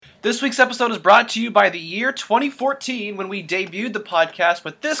This week's episode is brought to you by the year 2014 when we debuted the podcast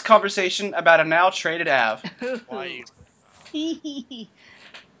with this conversation about a now traded Av. Why you?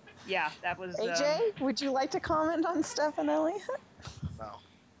 Yeah, that was... AJ, would you like to comment on Steph and Elliott? No.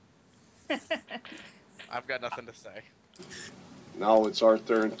 I've got nothing to say. Now it's our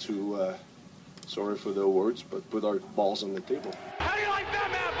turn to, sorry for the words, but put our balls on the table. How do you like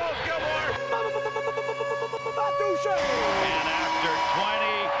them apples, Gilmore? And after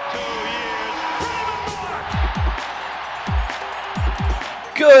 22 years,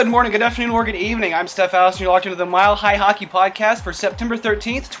 Good morning, good afternoon, or good evening. I'm Steph Allison. You're locked into the Mile High Hockey Podcast for September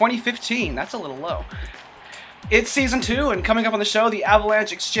 13th, 2015. That's a little low. It's Season 2, and coming up on the show, the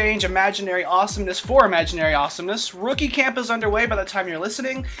Avalanche exchange Imaginary Awesomeness for Imaginary Awesomeness. Rookie camp is underway by the time you're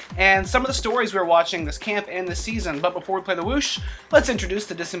listening, and some of the stories we're watching this camp and this season. But before we play the whoosh, let's introduce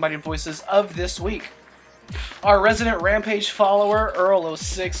the disembodied voices of this week. Our resident Rampage follower,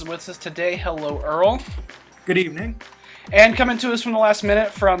 Earl06, is with us today. Hello, Earl. Good evening. And coming to us from the last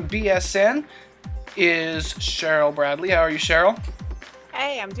minute from BSN is Cheryl Bradley. How are you, Cheryl?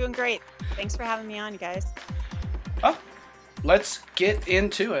 Hey, I'm doing great. Thanks for having me on, you guys. Oh, let's get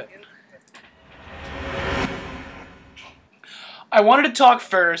into it. I wanted to talk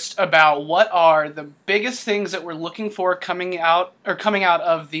first about what are the biggest things that we're looking for coming out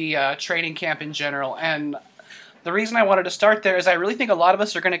of the training camp in general. And the reason I wanted to start there is I really think a lot of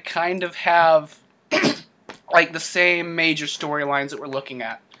us are going to kind of have like the same major storylines that we're looking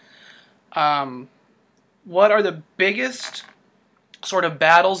at. What are the biggest sort of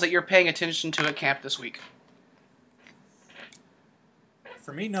battles that you're paying attention to at camp this week?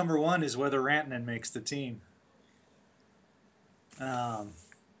 For me, number one is whether Rantanen makes the team.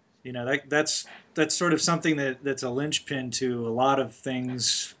 That's sort of something that's a linchpin to a lot of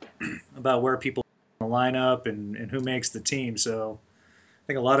things about where people in the lineup and who makes the team. So I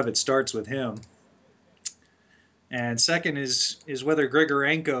think a lot of it starts with him. And second is whether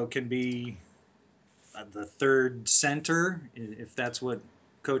Grigorenko can be the third center, if that's what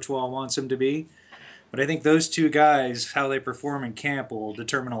Coach Wall wants him to be. But I think those two guys, how they perform in camp, will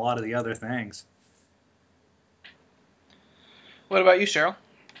determine a lot of the other things. What about you, Cheryl?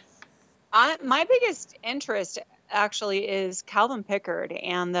 My biggest interest actually is Calvin Pickard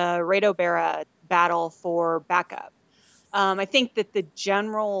and the Redo Berra battle for backup. I think that the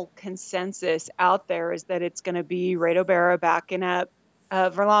general consensus out there is that it's going to be Redo Berra backing up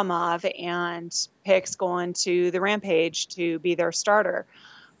Varlamov and Picks going to the Rampage to be their starter.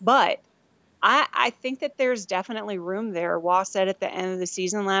 But I think that there's definitely room there. Wah said at the end of the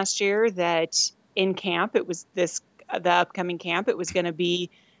season last year that in camp, it was the upcoming camp, it was going to be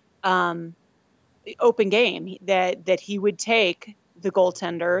open game, that he would take the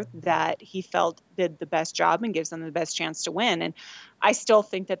goaltender that he felt did the best job and gives them the best chance to win. And I still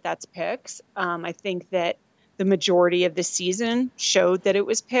think that that's Picks. I think that the majority of the season showed that it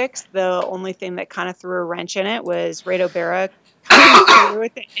was Picks. The only thing that kind of threw a wrench in it was Redo Berra through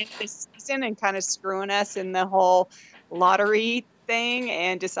at the end of the season and kind of screwing us in the whole lottery thing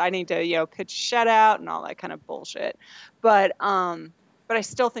and deciding to, pitch shutout and all that kind of bullshit. But I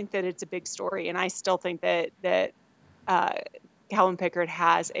still think that it's a big story, and I still think that Calvin Pickard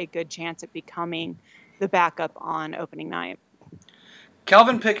has a good chance at becoming the backup on opening night.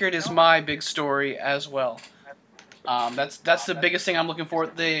 Calvin Pickard is my big story as well. That's the biggest thing I'm looking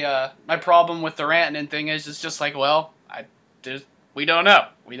for. My problem with the Rantanen thing is it's just like, well, we don't know.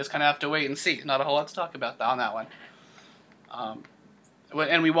 We just kind of have to wait and see. Not a whole lot to talk about on that one.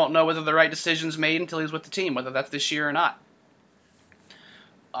 And we won't know whether the right decision's made until he's with the team, whether that's this year or not.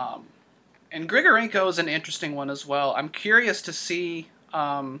 And Grigorenko is an interesting one as well. I'm curious to see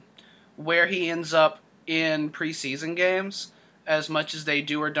where he ends up in preseason games, as much as they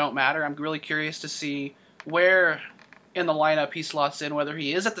do or don't matter. I'm really curious to see where in the lineup he slots in, whether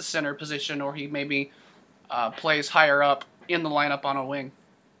he is at the center position or he maybe plays higher up in the lineup on a wing.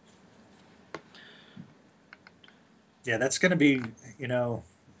 Yeah, that's going to be,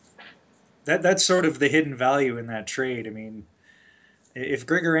 that's sort of the hidden value in that trade. I mean, if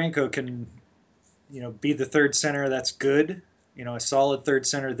Grigorenko can, be the third center, that's good. A solid third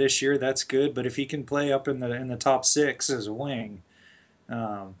center this year, that's good. But if he can play up in the top six as a wing,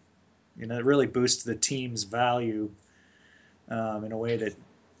 it really boosts the team's value in a way that,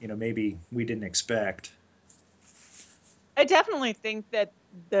 maybe we didn't expect. I definitely think that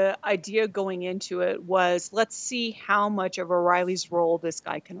the idea going into it was, let's see how much of O'Reilly's role this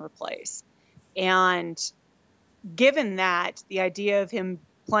guy can replace. And given that, the idea of him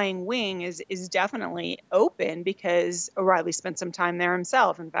playing wing is definitely open because O'Reilly spent some time there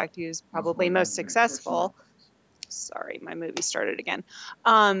himself. In fact, he was probably most successful. Sorry, my movie started again.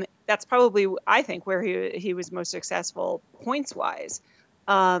 That's probably, I think, where he was most successful points wise.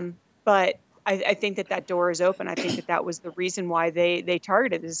 But I think that door is open. I think that was the reason why they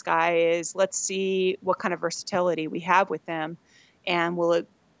targeted this guy is let's see what kind of versatility we have with him, and will it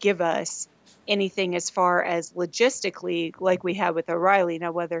give us anything as far as logistically like we had with O'Reilly.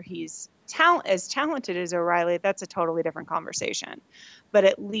 Now, whether he's as talented as O'Reilly, that's a totally different conversation. But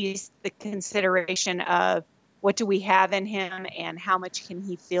at least the consideration of what do we have in him and how much can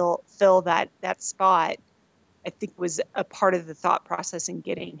he fill that spot, I think was a part of the thought process in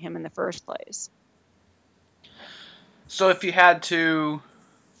getting him in the first place. So if you had to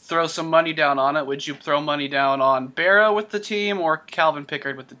throw some money down on it, would you throw money down on Berra with the team or Calvin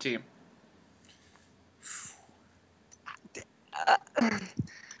Pickard with the team?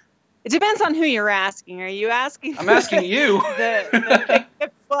 It depends on who you're asking. Are you asking? I'm asking you.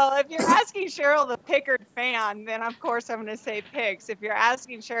 Well, if you're asking Cheryl, the Pickard fan, then of course I'm going to say Picks. If you're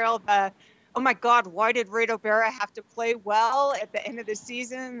asking Cheryl, oh my God, why did Redo Berra have to play well at the end of the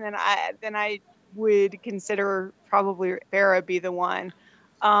season? Then I would consider probably Berra be the one.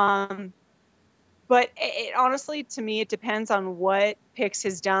 But it honestly, to me, it depends on what Picks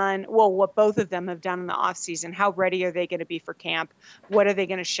has done. Well, what both of them have done in the offseason. How ready are they going to be for camp? What are they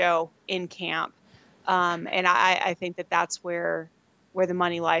going to show in camp? And I think that that's where the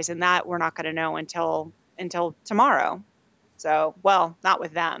money lies, and that we're not going to know until tomorrow. So, well, not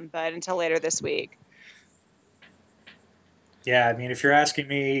with them, but until later this week. Yeah, I mean, if you're asking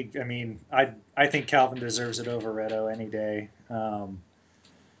me, I mean, I think Calvin deserves it over Redo any day.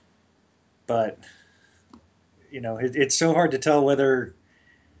 But you know, it's so hard to tell whether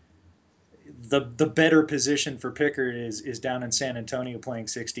the better position for Pickard is down in San Antonio playing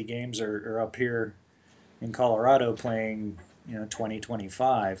 60 games or up here in Colorado playing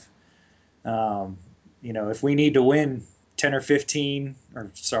 20-25. You know, if we need to win 10 or 15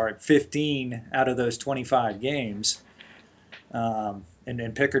 out of those 25 games,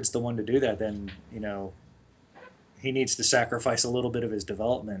 and Pickard's the one to do that, then he needs to sacrifice a little bit of his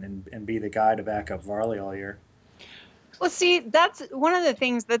development and be the guy to back up Varley all year. Well, see, that's one of the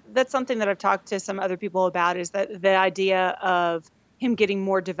things that's something that I've talked to some other people about, is that the idea of him getting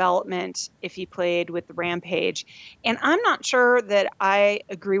more development if he played with the Rampage. And I'm not sure that I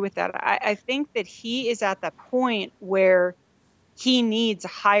agree with that. I think that he is at the point where he needs a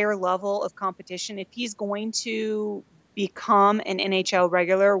higher level of competition if he's going to become an NHL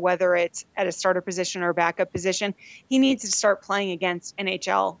regular, whether it's at a starter position or a backup position. He needs to start playing against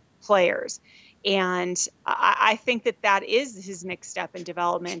NHL players. And I think that is his next step in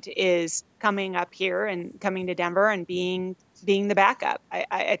development, is coming up here and coming to Denver and being the backup.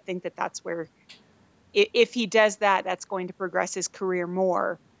 I think that's where, if he does that, that's going to progress his career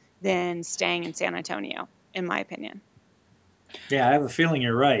more than staying in San Antonio, in my opinion. Yeah, I have a feeling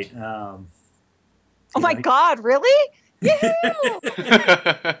you're right. Oh my God, really?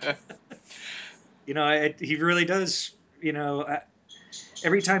 He really does,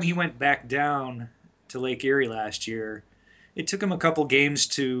 every time he went back down to Lake Erie last year, it took him a couple games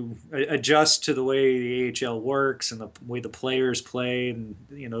to adjust to the way the AHL works and the way the players play and,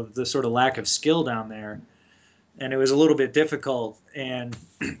 the sort of lack of skill down there. And it was a little bit difficult. And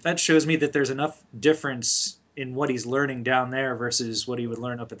that shows me that there's enough difference in what he's learning down there versus what he would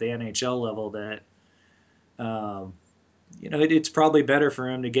learn up at the NHL level that, it's probably better for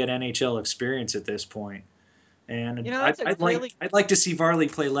him to get NHL experience at this point. And I'd like to see Varley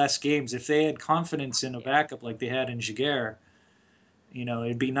play less games. If they had confidence in a backup like they had in Giguère,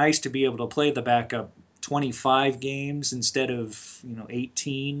 it'd be nice to be able to play the backup 25 games instead of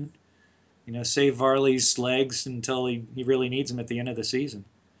 18. Save Varley's legs until he really needs them at the end of the season.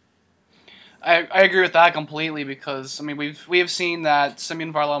 I agree with that completely, because we have seen that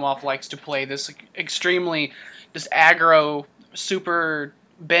Semyon Varlamov likes to play this extremely just aggro, super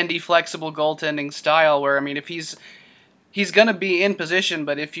bendy, flexible goaltending style where, if he's going to be in position,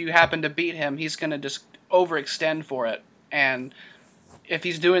 but if you happen to beat him, he's going to just overextend for it. And if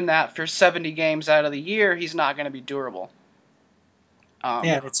he's doing that for 70 games out of the year, he's not going to be durable.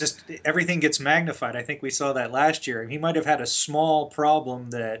 It's just everything gets magnified. I think we saw that last year. He might have had a small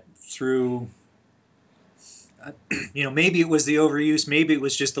problem that through, maybe it was the overuse, maybe it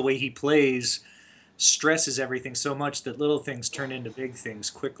was just the way he plays, stresses everything so much that little things turn into big things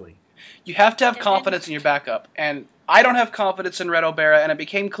quickly. You have to have confidence in your backup, and I don't have confidence in Redo Berra, and it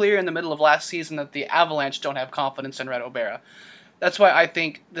became clear in the middle of last season that the Avalanche don't have confidence in Redo Berra. That's why I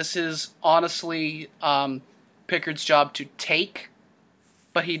think this is honestly Pickard's job to take,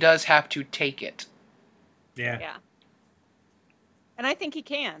 but he does have to take it. Yeah. And I think he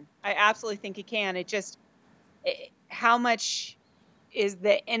can. I absolutely think he can. It just, how much is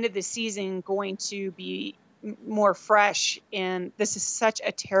the end of the season going to be more fresh? And this is such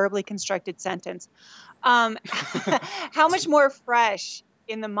a terribly constructed sentence. How much more fresh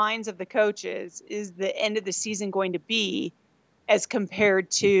in the minds of the coaches is the end of the season going to be as compared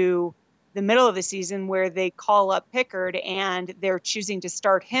to the middle of the season where they call up Pickard and they're choosing to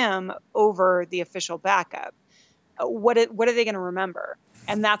start him over the official backup? What are they going to remember?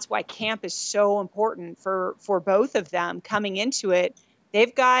 And that's why camp is so important for both of them coming into it.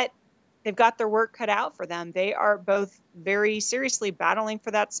 They've got their work cut out for them. They are both very seriously battling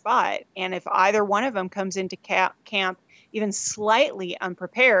for that spot. And if either one of them comes into camp even slightly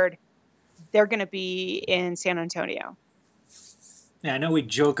unprepared, they're going to be in San Antonio. Yeah, I know we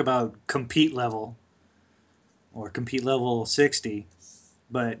joke about compete level or compete level 60,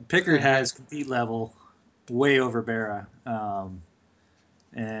 but Pickard has compete level way over Berra.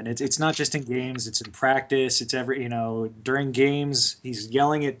 And it's not just in games, it's in practice. It's during games, he's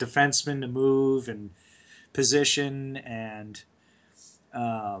yelling at defensemen to move and position, and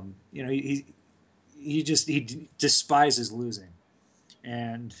he despises losing.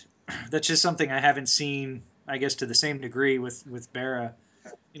 And that's just something I haven't seen, I guess, to the same degree with Berra.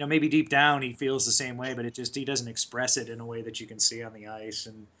 Maybe deep down he feels the same way, but he doesn't express it in a way that you can see on the ice.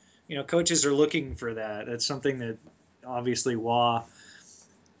 And, coaches are looking for that. That's something that obviously Waugh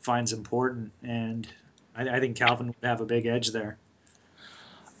finds important, and I think Calvin would have a big edge there.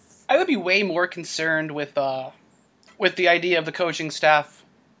 I would be way more concerned with the idea of the coaching staff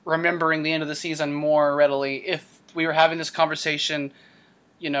remembering the end of the season more readily if we were having this conversation,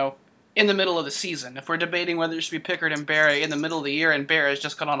 in the middle of the season. If we're debating whether it should be Pickard and Berra in the middle of the year and Berra has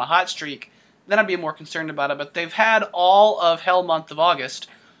just gone on a hot streak, then I'd be more concerned about it. But they've had all of hell month of August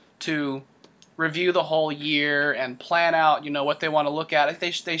to review the whole year and plan out, what they want to look at. I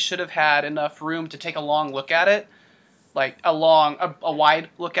think they should have had enough room to take a long look at it, like a wide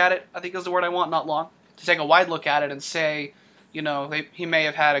look at it, I think is the word I want, not long. To take a wide look at it and say, he may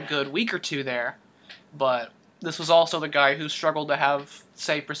have had a good week or two there, but this was also the guy who struggled to have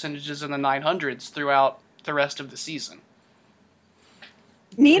save percentages in the 900s throughout the rest of the season.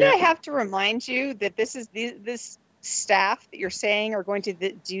 Nina, I have to remind you that this staff that you're saying are going to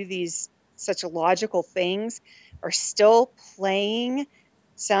do these such logical things are still playing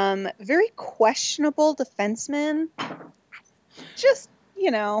some very questionable defensemen. Just, You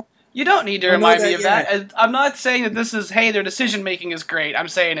don't need to remind me of that. I'm not saying that this is, their decision making is great. I'm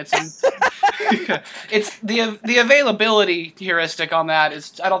saying it's it's the availability heuristic on that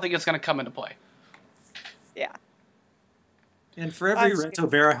is, I don't think it's going to come into play. Yeah. And for every Reto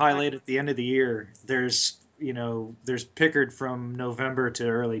Berra highlight at the end of the year, there's Pickard from November to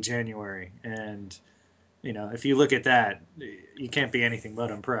early January. And, if you look at that, you can't be anything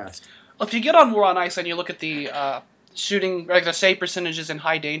but impressed. Well, if you get on more on ice and you look at the shooting, like the save percentages in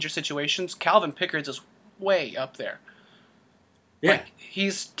high danger situations, Calvin Pickard's is way up there. Yeah.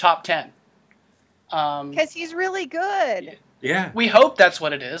 He's top 10. Because he's really good. Yeah. We hope that's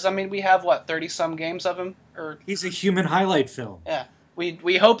what it is. I mean, we have, 30-some games of him? He's a human highlight film. Yeah.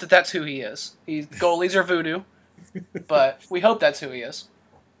 We hope that that's who he is. Goalies are voodoo, but we hope that's who he is.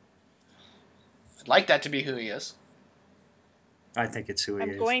 I'd like that to be who he is. I think it's who he is.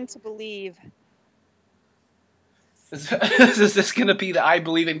 I'm going to believe. Is this going to be the I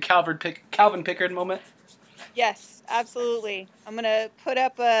believe in Calvin Pickard moment? Yes, absolutely. I'm going to put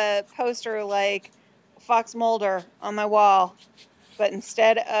up a poster like Fox Mulder on my wall. But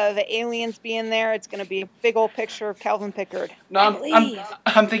instead of aliens being there, it's going to be a big old picture of Calvin Pickard. No,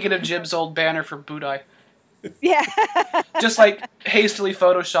 I'm thinking of Jib's old banner for Budai. Yeah. Just hastily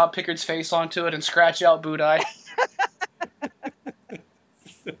Photoshop Pickard's face onto it and scratch out Budai.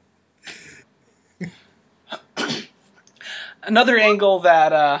 Another angle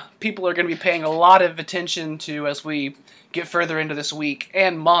that people are going to be paying a lot of attention to as we get further into this week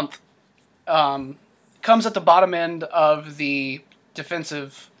and month comes at the bottom end of the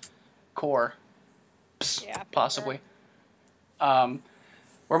defensive core, possibly. Sure.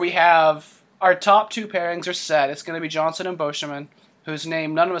 Where we have our top two pairings are set. It's going to be Johnson and Boscheman, whose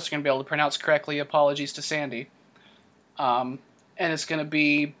name none of us are going to be able to pronounce correctly. Apologies to Sandy. And it's going to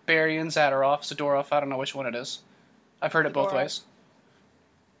be Barry and Zadorov. I don't know which one it is. I've heard it both ways.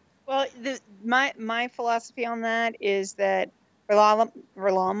 Well, my philosophy on that is that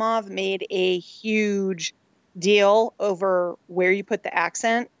Varlamov made a huge deal over where you put the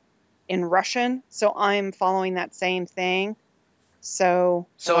accent in Russian, so I'm following that same thing. So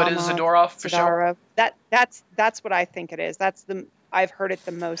it is Zadorov for sure. That's what I think it is. I've heard it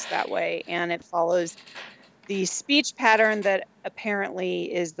the most that way, and it follows the speech pattern that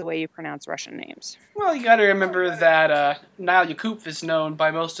apparently is the way you pronounce Russian names. Well, you got to remember that Nail Yakupov is known by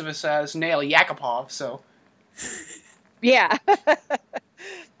most of us as Nail Yakupov, so... Yeah. I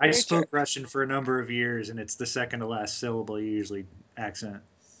Very spoke Russian for a number of years, and it's the second to last syllable you usually accent.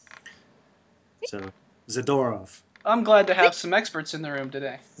 So, Zadorov. I'm glad to have some experts in the room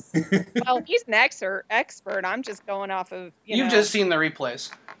today. Well, he's an expert. I'm just going off of, You've just seen the replays.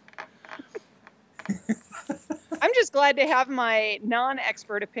 I'm just glad to have my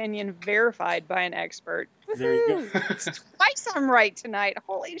non-expert opinion verified by an expert. There you go. Woohoo! Twice I'm right tonight.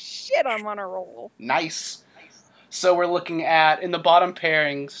 Holy shit, I'm on a roll. Nice. So we're looking at, in the bottom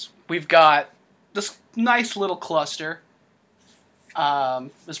pairings, we've got this nice little cluster.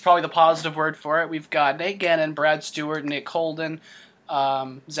 Is probably the positive word for it. We've got Nate Gannon, Brad Stewart, Nick Holden,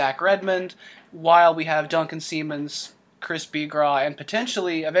 Zach Redmond, while we have Duncan Siemens, Chris Begraw, and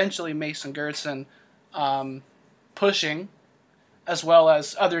potentially, eventually, Mason Gertson pushing, as well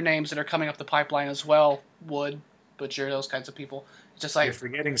as other names that are coming up the pipeline as well. Wood, Butcher, those kinds of people. Just like, You're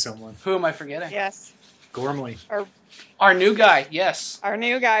forgetting someone. who am I forgetting? Yes. Gormley. Our new guy, yes. Our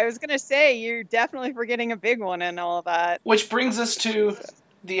new guy. I was going to say, you're definitely forgetting a big one and all of that. Which brings us to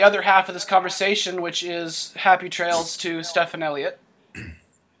the other half of this conversation, which is happy trails to Stephen Elliott.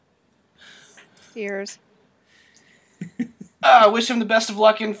 Cheers. Wish him the best of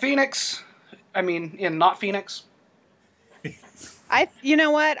luck in Phoenix. I mean, in not Phoenix. You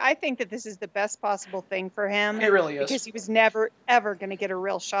know what? I think that this is the best possible thing for him. It really is. Because he was never, ever going to get a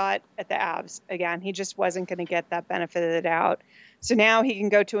real shot at the Avs again. He just wasn't going to get that benefit of the doubt. So now he can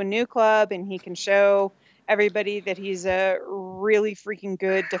go to a new club and he can show everybody that he's a really freaking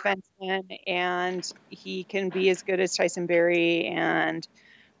good defenseman and he can be as good as Tyson Berry, and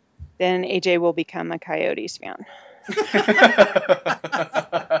then AJ will become a Coyotes fan.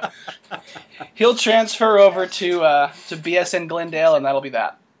 He'll transfer over to BSN Glendale, and that'll be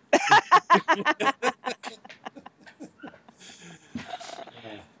that.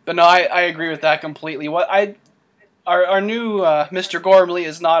 But no, I agree with that completely. Our new Mr. Gormley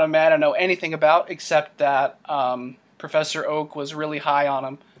is not a man I know anything about, except that Professor Oak was really high on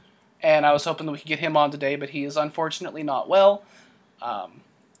him, and I was hoping that we could get him on today, but he is unfortunately not well.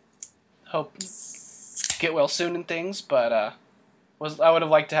 Hope get well soon and things, but I would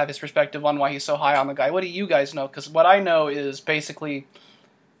have liked to have his perspective on why he's so high on the guy. What do you guys know? Because what I know is basically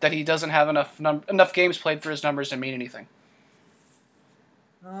that he doesn't have enough games played for his numbers to mean anything.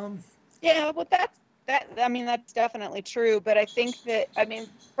 Yeah, well, that's definitely true. But I think that,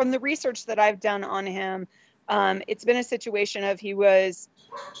 from the research that I've done on him, it's been a situation of he was,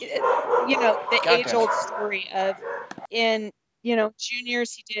 the age-old story of in,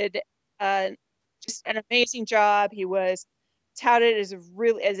 juniors he did just an amazing job. He was touted as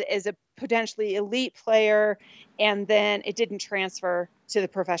a potentially elite player, and then it didn't transfer to the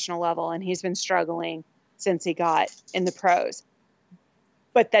professional level, and he's been struggling since he got in the pros.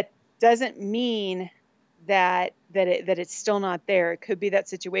 But that doesn't mean that it's still not there. It could be that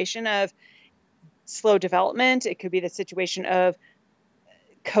situation of slow development. It could be the situation of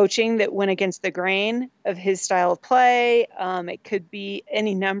coaching that went against the grain of his style of play. It could be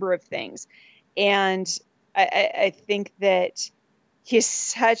any number of things. And I think that he's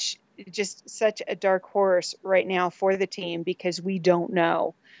such a dark horse right now for the team because we don't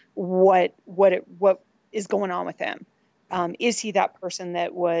know what is going on with him. Is he that person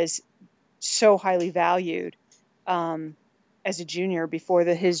that was so highly valued as a junior before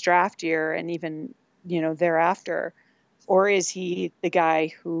his draft year and even thereafter, or is he the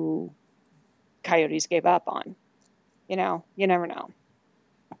guy who Coyotes gave up on? You never know.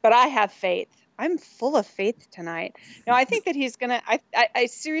 But I have faith. I'm full of faith tonight. No, I think that he's gonna. I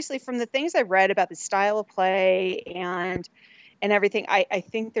seriously, from the things I read about the style of play and everything, I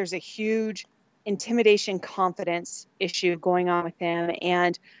think there's a huge intimidation confidence issue going on with him,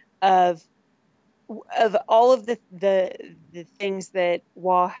 and of all of the things that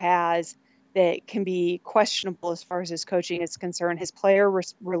Waugh has that can be questionable as far as his coaching is concerned. His player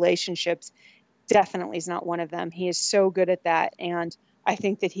relationships definitely is not one of them. He is so good at that, and I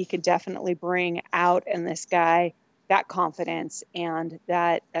think that he could definitely bring out in this guy that confidence and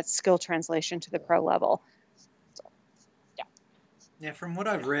that skill translation to the pro level. So, yeah. Yeah, from what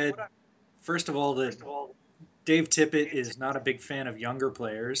I've read, first of all, that Dave Tippett is not a big fan of younger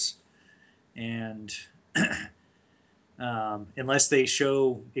players, and unless they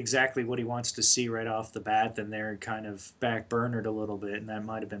show exactly what he wants to see right off the bat, then they're kind of backburnered a little bit, and that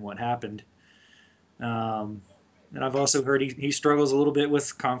might have been what happened. And I've also heard he struggles a little bit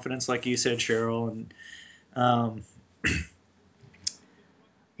with confidence, like you said, Cheryl. And,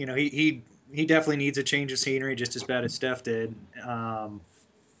 he he definitely needs a change of scenery, just as bad as Steph did.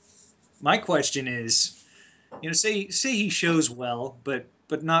 My question is, say he shows well, but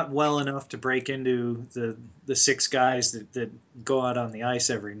not well enough to break into the six guys that go out on the ice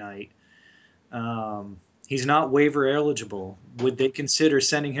every night. He's not waiver eligible. Would they consider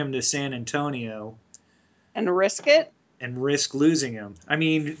sending him to San Antonio And risk it? and risk losing him? I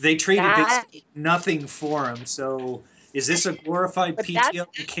mean, they traded basically nothing for him. So is this a glorified But PTO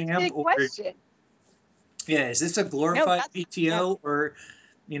that's camp? big question. Yeah, is this a glorified that's- PTO, or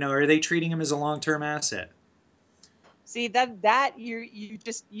are they treating him as a long-term asset? See that you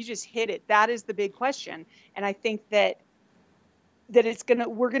just hit it. That is the big question, and I think that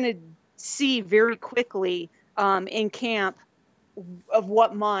we're gonna see very quickly in camp of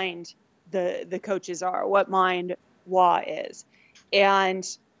what mind the coaches are, what mind Wah is, and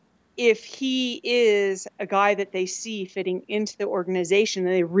if he is a guy that they see fitting into the organization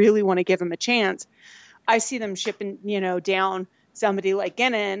and they really want to give him a chance, I see them shipping down somebody like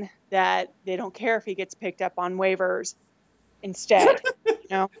Gennon that they don't care if he gets picked up on waivers instead.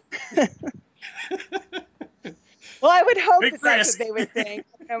 Well, I would hope Big that that's risk. what they would think.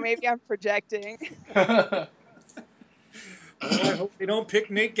 Maybe I'm projecting. I hope they don't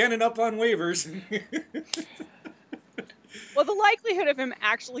pick Nate Gennon up on waivers. Well, the likelihood of him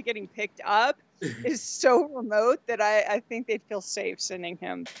actually getting picked up is so remote that I think they'd feel safe sending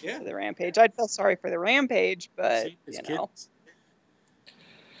him to the Rampage. I'd feel sorry for the Rampage, but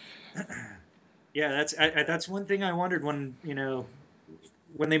Yeah, that's one thing I wondered when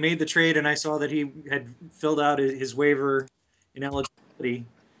they made the trade and I saw that he had filled out his waiver ineligibility.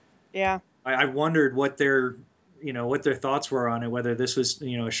 Yeah. I wondered what their thoughts were on it, whether this was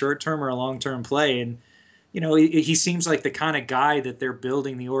a short term or a long term play, and he seems like the kind of guy that they're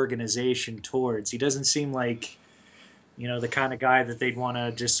building the organization towards. He doesn't seem like the kind of guy that they'd want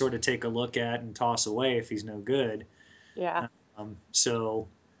to just sort of take a look at and toss away if he's no good. Yeah. So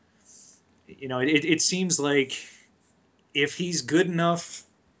it seems like if he's good enough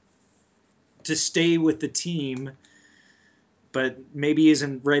to stay with the team, but maybe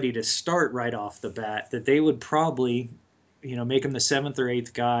isn't ready to start right off the bat, that they would probably, make him the 7th or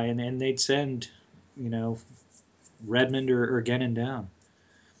 8th guy, and they'd send, Redmond or Gennon down.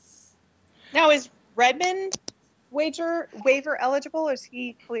 Now, is Redmond waiver eligible, or is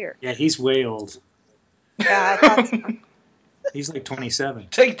he clear? Yeah, he's way old. Yeah, I thought so. He's like 27.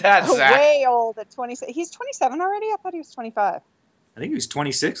 Take that, Zach. Way old at 27. He's 27 already? I thought he was 25. I think he was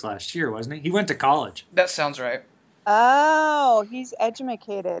 26 last year, wasn't he? He went to college. That sounds right. Oh, he's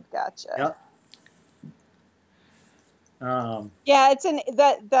educated. Gotcha. Yep. Yeah, it's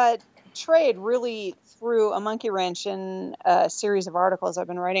that trade really threw a monkey wrench in a series of articles I've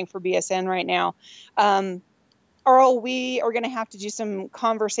been writing for BSN right now. Earl, we are going to have to do some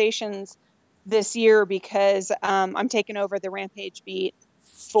conversations this year because I'm taking over the Rampage beat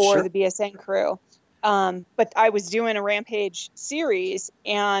for the BSN crew. But I was doing a Rampage series,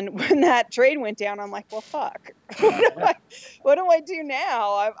 and when that trade went down, I'm like, well, fuck. What do I do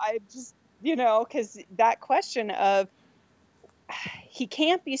now? I just, because that question of he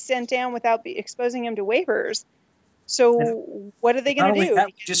can't be sent down without exposing him to waivers. So what are they going to do? That,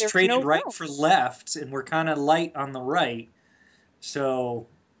 we just traded right for left, and we're kind of light on the right. So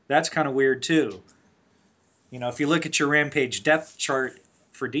that's kind of weird, too. If you look at your Rampage depth chart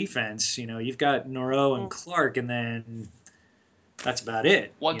for defense, you've got Noro and Clark, and then that's about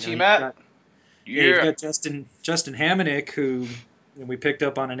it. One team at. You've got Justin Hamonic, who we picked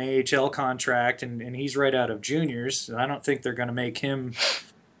up on an AHL contract, and he's right out of juniors. I don't think they're going to make him,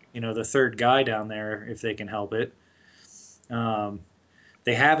 the third guy down there if they can help it.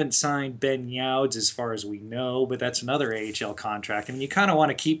 They haven't signed Ben Youds as far as we know, but that's another AHL contract. I mean, you kind of want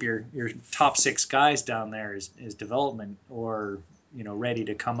to keep your top 6 guys down there as development or, ready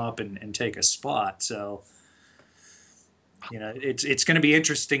to come up and take a spot. So, it's going to be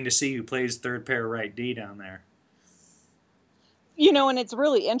interesting to see who plays third pair right D down there. And it's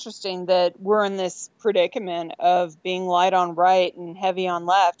really interesting that we're in this predicament of being light on right and heavy on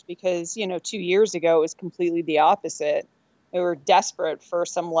left because, 2 years ago it was completely the opposite. They were desperate for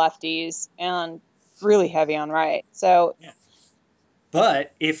some lefties and really heavy on right. So,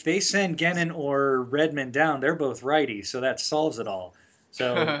 But if they send Gennon or Redmond down, they're both righties, so that solves it all.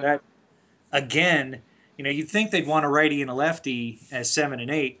 So that, again, you'd think they'd want a righty and a lefty as 7 and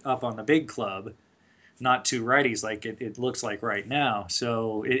 8 up on the big club, not 2 righties like it looks like right now.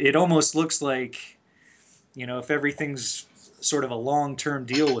 So it almost looks like, if everything's sort of a long-term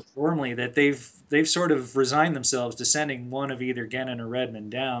deal with Gormley, that they've sort of resigned themselves to sending one of either Gennon or Redmond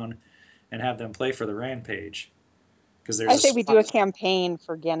down and have them play for the Rampage. I say we do a campaign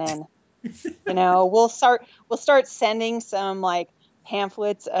for Gennon. We'll start sending some like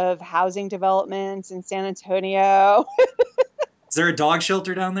pamphlets of housing developments in San Antonio. Is there a dog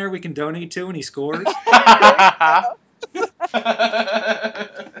shelter down there we can donate to when he scores?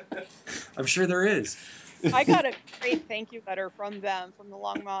 I'm sure there is. I got a great thank you letter from them, from the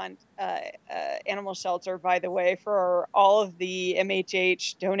Longmont Animal Shelter, by the way, for all of the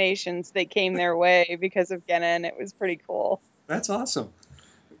MHH donations that came their way because of Gennon. It was pretty cool. That's awesome.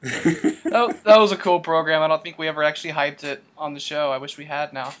 That was a cool program. I don't think we ever actually hyped it on the show. I wish we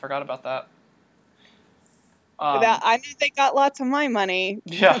had now. Forgot about that. I knew they got lots of my money.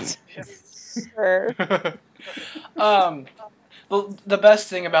 Yeah. Sure. The best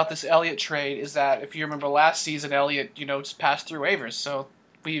thing about this Elliott trade is that if you remember last season, Elliott, just passed through waivers. So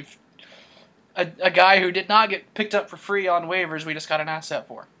we've a guy who did not get picked up for free on waivers, we just got an asset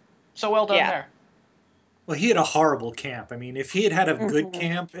for. So well done there. Well, he had a horrible camp. I mean, if he had a good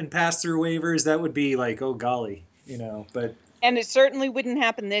camp and passed through waivers, that would be like, oh golly, but. And it certainly wouldn't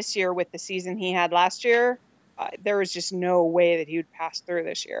happen this year with the season he had last year. There was just no way that he would pass through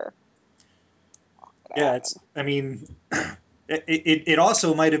this year. Yeah, It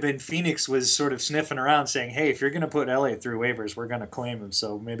also might have been Phoenix was sort of sniffing around saying, hey, if you're going to put Elliott through waivers, we're going to claim him,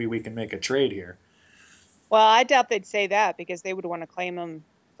 so maybe we can make a trade here. Well, I doubt they'd say that because they would want to claim him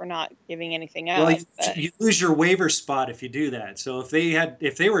for not giving anything out. Well, you lose your waiver spot if you do that. So if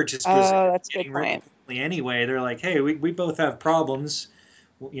they were just that's a good point. Anyway, they're like, hey, we both have problems.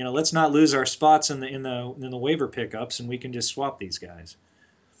 Let's not lose our spots in the waiver pickups, and we can just swap these guys.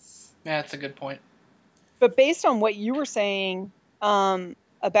 Yeah, that's a good point. But based on what you were saying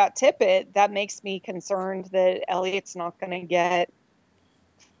about Tippett, that makes me concerned that Elliott's not going to get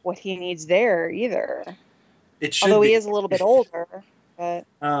what he needs there either. Although he is a little bit older, but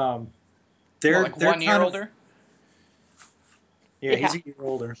they're 1 year older. Yeah, he's a year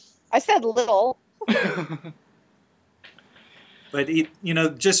older. I said little. But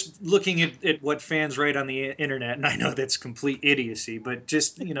just looking at what fans write on the internet, and I know that's complete idiocy, but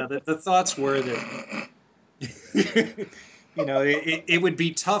just the thoughts were that. It would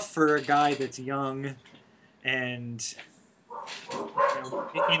be tough for a guy that's young and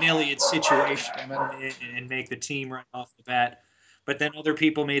in Elliott's situation and make the team right off the bat. But then other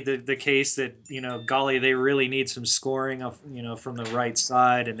people made the case that, golly, they really need some scoring from the right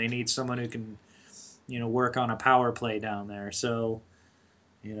side, and they need someone who can, work on a power play down there. So,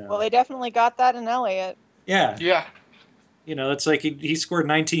 Well, they definitely got that in Elliott. Yeah. Yeah. It's like he scored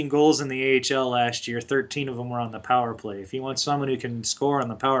 19 goals in the AHL last year. 13 of them were on the power play. If you want someone who can score on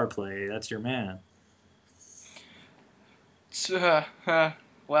the power play, that's your man.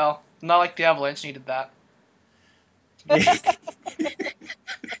 Well, not like the Avalanche needed that.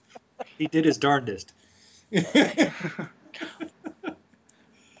 He did his darndest.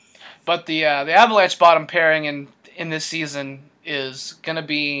 But the Avalanche bottom pairing in this season is going to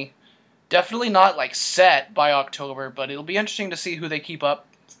be definitely not like set by October, but it'll be interesting to see who they keep up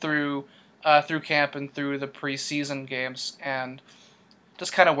through camp and through the preseason games, and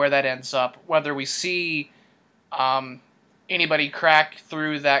just kind of where that ends up. Whether we see anybody crack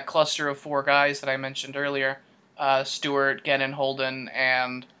through that cluster of four guys that I mentioned earlier, Stewart, Gennon, Holden,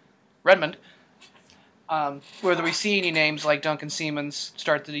 and Redmond. Whether we see any names like Duncan Siemens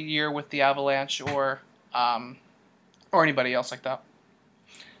start the year with the Avalanche or anybody else like that.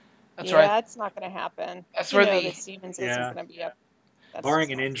 That's not going to happen. That's where the Siemens isn't going to be up.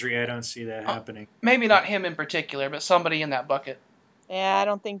 Barring an injury, I don't see that happening. Maybe not him in particular, but somebody in that bucket. Yeah, I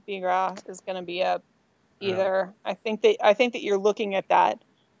don't think Bigra is going to be up either. I think that you're looking at that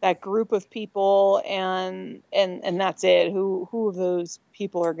group of people and that's it. Who of those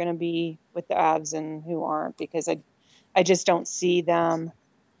people are going to be with the Avs and who aren't? Because I just don't see them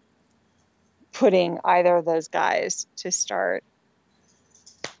putting either of those guys to start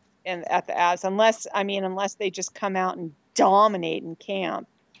at the Avs, unless they just come out and dominate in camp.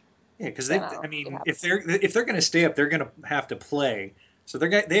 Yeah, because if they're going to stay up, they're going to have to play. So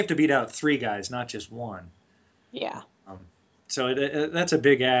they have to beat out three guys, not just one. Yeah. So that's a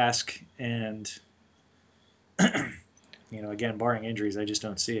big ask, and again, barring injuries, I just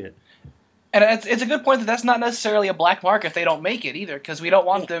don't see it. And it's a good point that that's not necessarily a black mark if they don't make it either, because we don't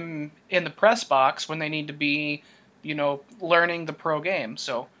want them in the press box when they need to be, learning the pro game.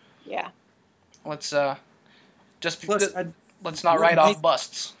 So yeah, let's let's not write off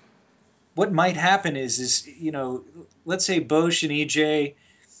busts. What might happen is let's say Bosch and EJ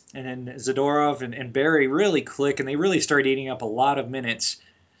and then Zadorov and Barry really click and they really start eating up a lot of minutes,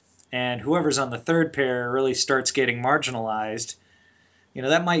 and whoever's on the third pair really starts getting marginalized.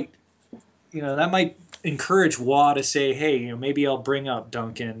 That might encourage Waugh to say, hey, maybe I'll bring up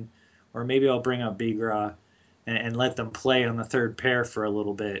Duncan, or maybe I'll bring up Bigra and let them play on the third pair for a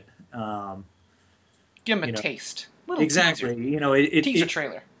little bit. Give him a you know, taste. Little exactly. Teaser, You know, teaser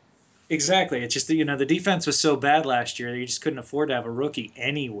trailer. Exactly. It's just that, the defense was so bad last year that you just couldn't afford to have a rookie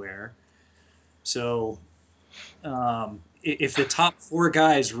anywhere. So if the top four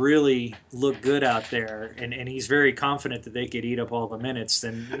guys really look good out there, and he's very confident that they could eat up all the minutes,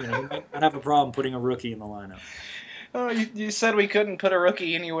 then he might not have a problem putting a rookie in the lineup. Oh, you said we couldn't put a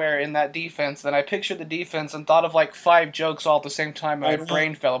rookie anywhere in that defense. Then I pictured the defense and thought of like 5 jokes all at the same time, and my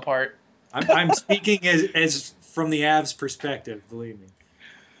brain fell apart. I'm speaking as from the Avs' perspective, believe me.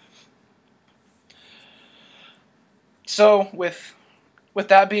 So with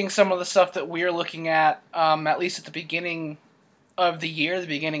that being some of the stuff that we're looking at least at the beginning of the year, the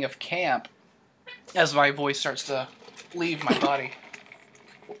beginning of camp, as my voice starts to leave my body,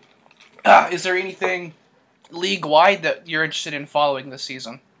 is there anything league-wide that you're interested in following this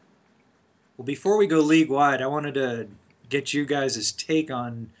season? Well, before we go league-wide, I wanted to get you guys' take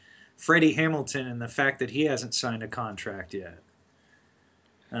on Freddie Hamilton and the fact that he hasn't signed a contract yet.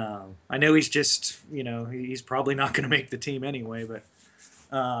 I know he's just, he's probably not going to make the team anyway, but,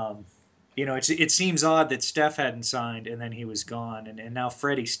 it seems odd that Steph hadn't signed and then he was gone, and now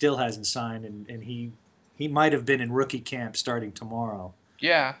Freddie still hasn't signed, and he might have been in rookie camp starting tomorrow.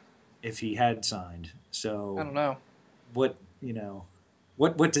 Yeah. If he had signed. So I don't know. What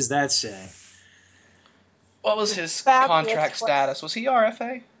does that say? What was his contract status? Was he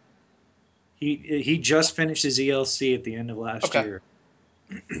RFA? He just finished his ELC at the end of last year.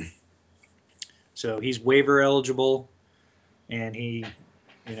 So he's waiver eligible, and he's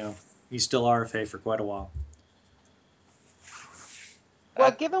still RFA for quite a while.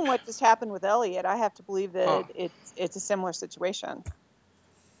 Well, given what just happened with Elliott, I have to believe that it's a similar situation.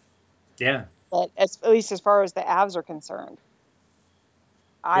 Yeah. But at least as far as the Avs are concerned,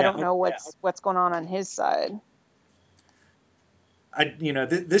 I don't know what's going on his side.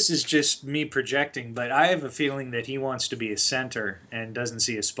 This is just me projecting, but I have a feeling that he wants to be a center and doesn't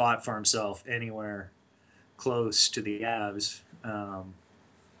see a spot for himself anywhere close to the Avs.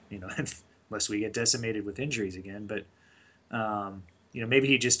 Unless we get decimated with injuries again. But maybe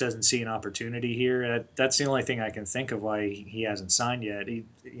he just doesn't see an opportunity here. That's the only thing I can think of why he hasn't signed yet.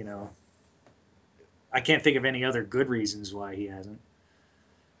 I can't think of any other good reasons why he hasn't.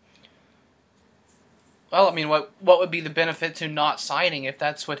 Well, I mean, what would be the benefit to not signing if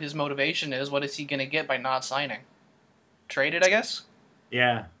that's what his motivation is? What is he going to get by not signing? Traded, I guess?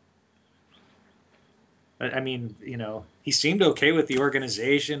 Yeah. I mean, he seemed okay with the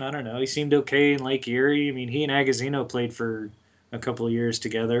organization. I don't know. He seemed okay in Lake Erie. I mean, he and Agazino played for a couple of years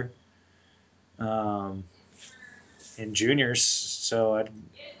together in juniors. So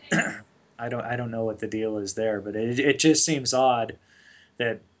I don't know what the deal is there, but it just seems odd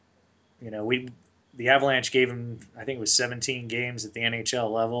that the Avalanche gave him, I think it was 17 games at the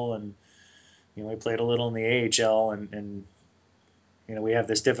NHL level, and we played a little in the AHL, and we have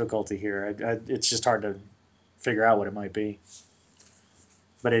this difficulty here. It's just hard to figure out what it might be,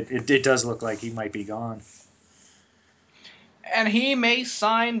 but it does look like he might be gone. And he may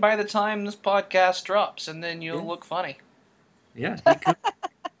sign by the time this podcast drops, and then you'll look funny. Yeah,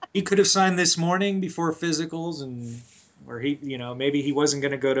 he could have signed this morning before physicals, and or maybe he wasn't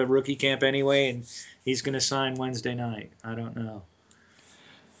going to go to rookie camp anyway, and he's going to sign Wednesday night. I don't know.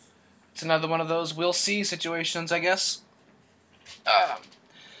 It's another one of those we'll see situations, I guess.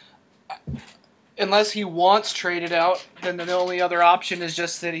 Unless he wants traded out, then the only other option is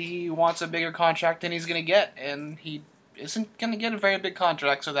just that he wants a bigger contract than he's going to get, and he isn't going to get a very big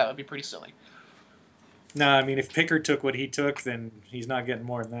contract, so that would be pretty silly. No, I mean, if Pickard took what he took, then he's not getting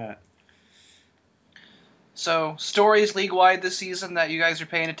more than that. So, stories league-wide this season that you guys are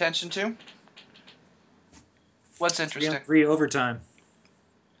paying attention to? What's interesting? 3 overtime.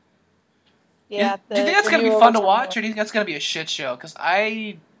 Yeah. Do you think that's going to be fun to watch, or do you think that's going to be a shit show? Because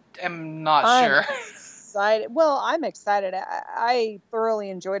I am not sure. Excited. Well, I'm excited. I thoroughly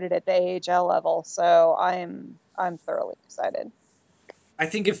enjoyed it at the AHL level, so I'm thoroughly excited. I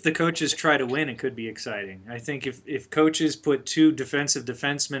think if the coaches try to win, it could be exciting. I think if coaches put 2 defensive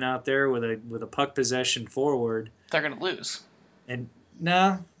defensemen out there with a puck possession forward, they're going to lose. And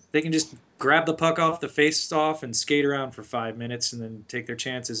they can just grab the puck off the face-off and skate around for 5 minutes and then take their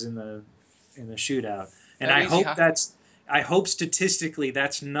chances in the shootout. And I hope statistically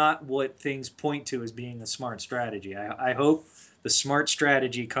that's not what things point to as being a smart strategy. I hope the smart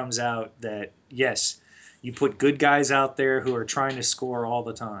strategy comes out that yes, you put good guys out there who are trying to score all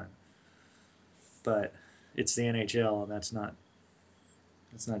the time. But it's the NHL, and that's not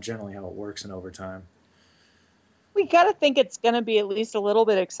generally how it works in overtime. we got to think it's going to be at least a little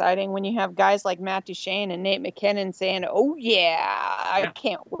bit exciting when you have guys like Matt Duchene and Nate McKinnon saying, "Oh yeah, I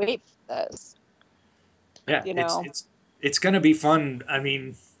can't wait for this." Yeah, You know? it's going to be fun. I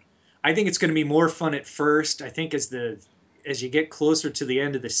mean, I think it's going to be more fun at first. I think as you get closer to the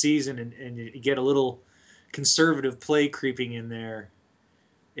end of the season and you get a little conservative play creeping in there,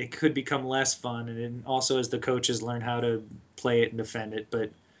 it could become less fun. And then also as the coaches learn how to play it and defend it. But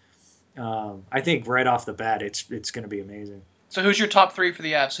I think right off the bat, it's going to be amazing. So who's your top three for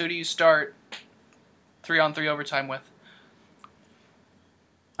the Avs? Who do you start 3-on-3 overtime with?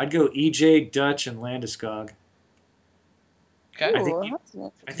 I'd go EJ, Dutch, and Landeskog. Okay.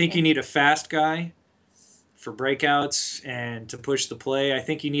 I think you need a fast guy for breakouts and to push the play. I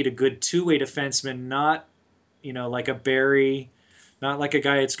think you need a good two-way defenseman, not like a Barry, not like a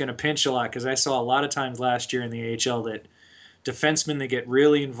guy that's going to pinch a lot, because I saw a lot of times last year in the AHL that defensemen that get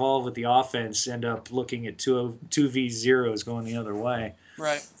really involved with the offense end up looking at 2v0s going the other way.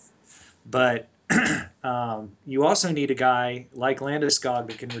 Right. But you also need a guy like Landeskog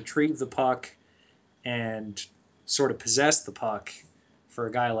that can retrieve the puck and sort of possess the puck for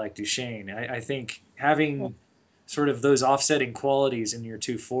a guy like Duchene. I think having sort of those offsetting qualities in your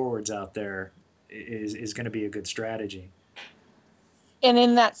two forwards out there is going to be a good strategy. And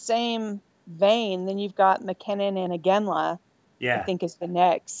in that same vein, then you've got McKinnon and Iginla, Yeah. I think is the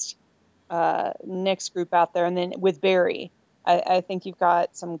next group out there. And then with Barry, I think you've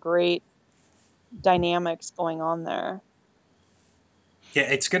got some great dynamics going on there. Yeah,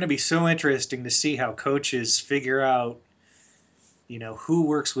 it's going to be so interesting to see how coaches figure out, who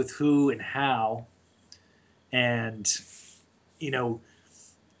works with who and how. And,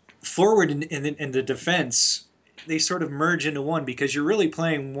 forward and the defense, they sort of merge into one because you're really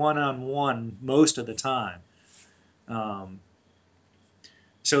playing one-on-one most of the time.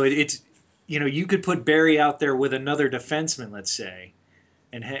 So it's, you could put Barry out there with another defenseman, let's say,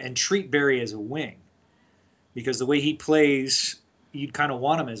 and treat Barry as a wing. Because the way he plays, you'd kind of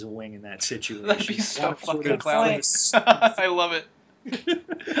want him as a wing in that situation. That'd be so fucking clowny. I love it.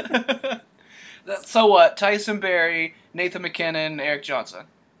 So what? Tyson Barrie, Nathan McKinnon, Eric Johnson.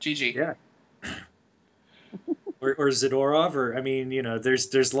 GG. Yeah. or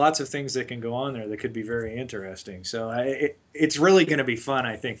Zadorov, there's lots of things that can go on there that could be very interesting. So it's really going to be fun,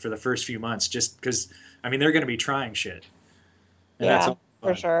 I think, for the first few months, just because, they're going to be trying shit. And yeah, that's all for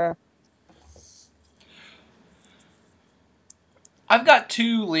fun. sure. I've got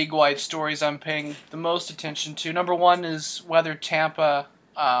two league-wide stories I'm paying the most attention to. Number one is whether Tampa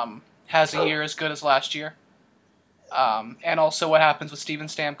has a year as good as last year. And also what happens with Steven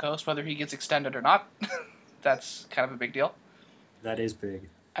Stamkos, whether he gets extended or not. That's kind of a big deal. That is big.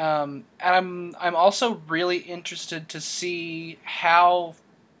 And I'm also really interested to see how.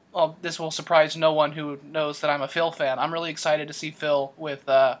 Well, this will surprise no one who knows that I'm a Phil fan. I'm really excited to see Phil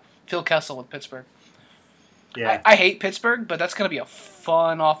Kessel with Pittsburgh. Yeah. I hate Pittsburgh, but that's going to be a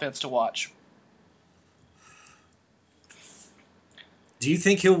fun offense to watch. Do you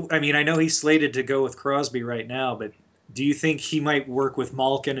think he'll? I know he's slated to go with Crosby right now, but do you think he might work with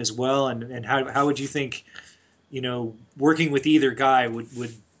Malkin as well? And how would you think, working with either guy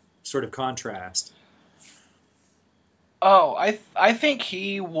would sort of contrast? Oh, I think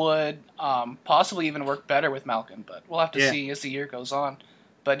he would possibly even work better with Malkin, but we'll have to see as the year goes on.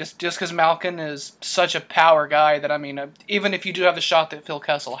 But just because Malkin is such a power guy that, even if you do have the shot that Phil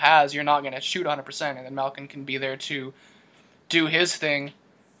Kessel has, you're not going to shoot 100%, and then Malkin can be there to do his thing.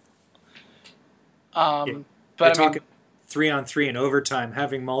 But talking 3-on-3 in overtime,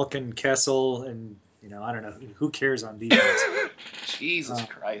 having Malkin, Kessel, and I don't know who cares on defense. Jesus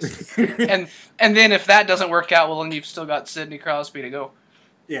Christ! and then if that doesn't work out, well, then you've still got Sidney Crosby to go.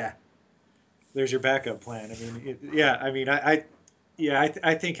 Yeah, there's your backup plan. I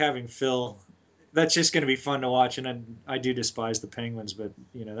think having Phil, that's just going to be fun to watch, and I do despise the Penguins, but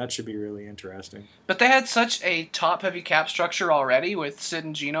that should be really interesting. But they had such a top-heavy cap structure already with Sid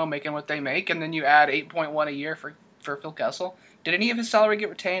and Gino making what they make, and then you add $8.1 a year for Phil Kessel. Did any of his salary get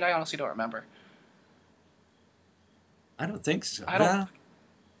retained? I honestly don't remember. I don't think so. I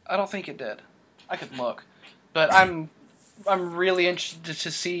don't think it did. I could look, but I'm really interested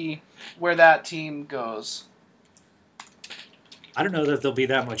to see where that team goes. I don't know that they'll be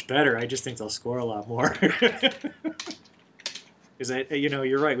that much better. I just think they'll score a lot more. Because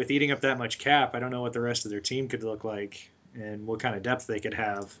you're right. With eating up that much cap, I don't know what the rest of their team could look like and what kind of depth they could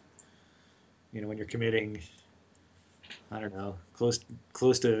have. When you're committing, I don't know, close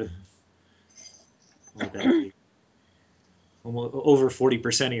to what would that be? Almost over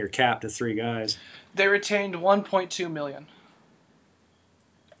 40% of your cap to three guys. They retained $1.2 million.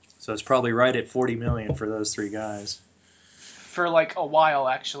 So it's probably right at $40 million for those three guys. For like a while,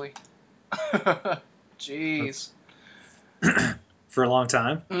 actually. Jeez. For a long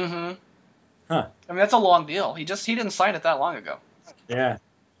time? Mm-hmm. Huh. I mean, that's a long deal. He didn't sign it that long ago. Yeah.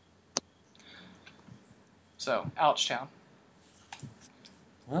 So, ouch town.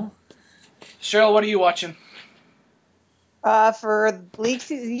 Well, Cheryl, what are you watching? For league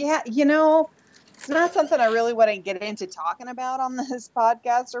season, yeah, it's not something I really want to get into talking about on this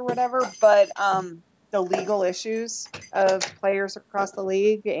podcast or whatever, but the legal issues of players across the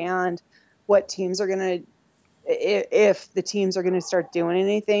league and what teams are going to, if the teams are going to start doing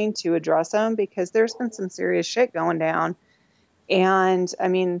anything to address them, because there's been some serious shit going down. And I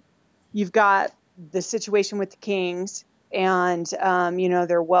mean, you've got the situation with the Kings, and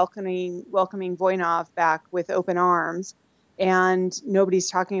they're welcoming Voinov back with open arms, and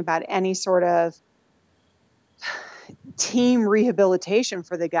nobody's talking about any sort of team rehabilitation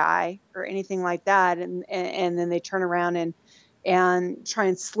for the guy or anything like that. And then they turn around and try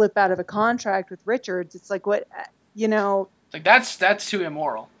and slip out of a contract with Richards. It's like, what, Like that's too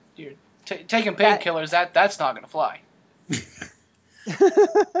immoral. You're taking painkillers. That's not gonna fly.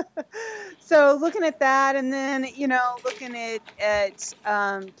 So looking at that, and then looking at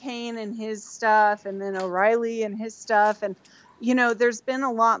Kane and his stuff, and then O'Reilly and his stuff, and there's been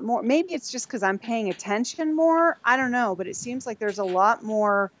a lot more. Maybe it's just because I'm paying attention more. I don't know, but it seems like there's a lot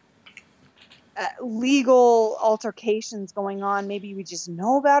more legal altercations going on. Maybe we just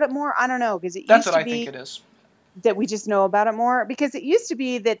know about it more. I don't know, because That's what I think it is. That we just know about it more, because it used to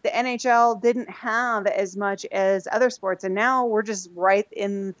be that the NHL didn't have as much as other sports, and now we're just right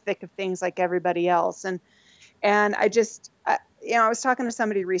in the thick of things like everybody else. And I just I was talking to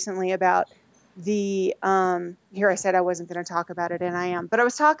somebody recently about the here I said I wasn't going to talk about it, and I am, but I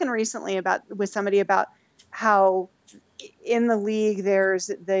was talking recently with somebody about how in the league there's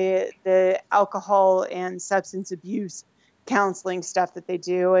the alcohol and substance abuse counseling stuff that they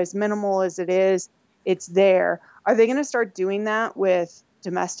do. As minimal as it is, it's there. Are they going to start doing that with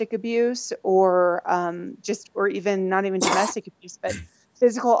domestic abuse, or even not even domestic abuse, but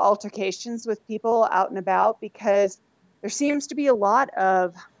physical altercations with people out and about? Because there seems to be a lot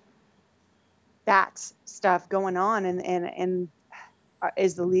of that stuff going on, and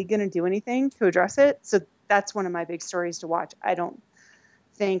is the league going to do anything to address it? So that's one of my big stories to watch. I don't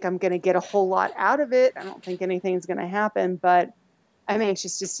think I'm going to get a whole lot out of it. I don't think anything's going to happen, but I'm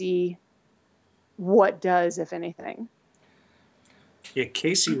anxious to see what does, if anything. Yeah,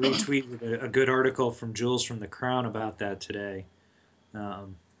 Casey retweeted a good article from Jules from the Crown about that today. I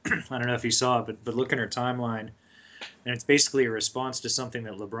don't know if you saw it, but look in her timeline, and it's basically a response to something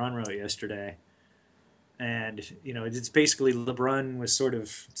that LeBron wrote yesterday. And, it's basically LeBron was sort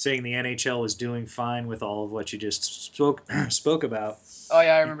of saying the NHL was doing fine with all of what you just spoke about. Oh,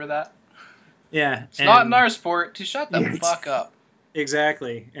 yeah, I remember that. Yeah. It's not in our sport to shut the fuck up.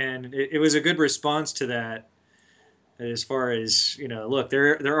 Exactly. And it was a good response to that, as far as, look,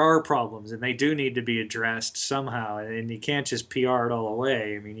 there are problems, and they do need to be addressed somehow, and you can't just PR it all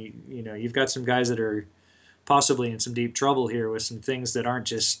away. I mean, you've got some guys that are possibly in some deep trouble here with some things that aren't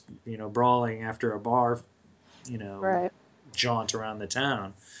just, brawling after a bar, Right. jaunt around the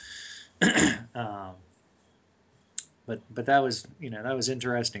town. But that was, that was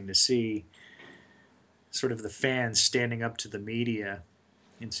interesting to see, sort of the fans standing up to the media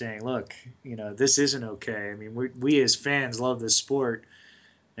and saying, look, this isn't okay. I mean, we as fans love this sport,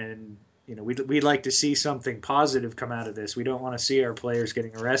 and, we'd like to see something positive come out of this. We don't want to see our players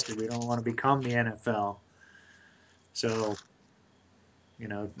getting arrested. We don't want to become the NFL. So,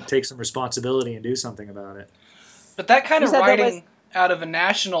 take some responsibility and do something about it. But that kind of writing out of a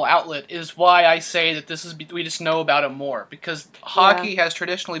national outlet is why I say that we just know about it more, because hockey has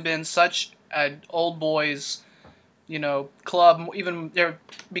traditionally been such an old boys, club. Even there,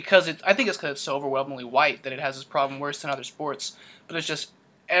 I think it's because it's so overwhelmingly white that it has this problem worse than other sports. But it's just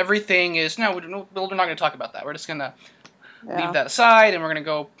everything is we're not going to talk about that. We're just going to leave that aside, and we're going to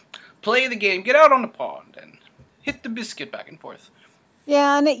go play the game, get out on the pond, and hit the biscuit back and forth.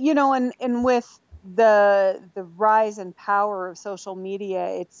 Yeah, and and with the rise and power of social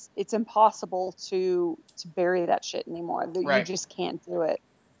media, it's impossible to bury that shit anymore. Right. You just can't do it.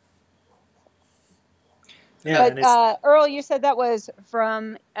 Yeah, but Earl, you said that was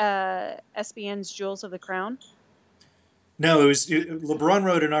from SBN's Jewels of the Crown? No, LeBron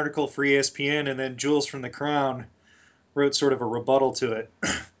wrote an article for ESPN, and then Jules from the Crown wrote sort of a rebuttal to it.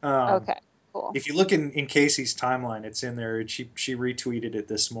 Okay, cool. If you look in Casey's timeline, it's in there. She retweeted it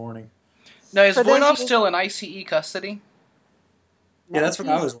this morning. Now, is Voinov still in ICE custody? Yeah, that's what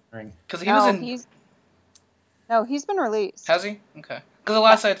I was wondering. Because he was in... No, he's been released. Has he? Okay. Because the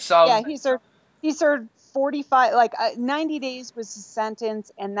last I saw, Yeah, he served 45, like 90 days was his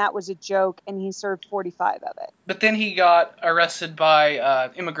sentence, and that was a joke, and he served 45 of it. but then he got arrested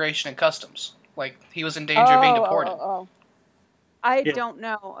by Immigration and Customs. Like, he was in danger of being deported. I Yeah. don't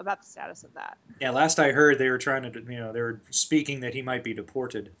know about the status of that. Yeah, last I heard, they were trying to, they were speaking that he might be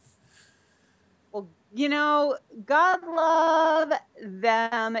deported. Well, God love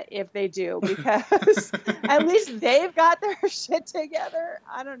them if they do, because at least they've got their shit together.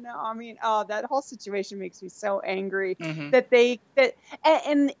 I don't know. I mean, that whole situation makes me so angry Mhm. that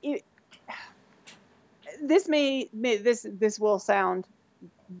this will sound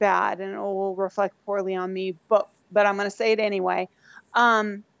bad and it will reflect poorly on me, but I'm going to say it anyway.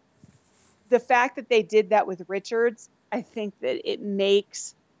 The fact that they did that with Richards, I think that it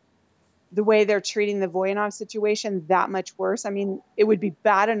makes the way they're treating the Voynov situation that much worse. I mean, it would be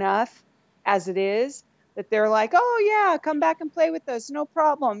bad enough as it is that they're like, oh yeah, come back and play with us, no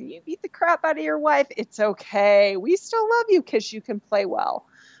problem. You beat the crap out of your wife, it's okay. We still love you because you can play well.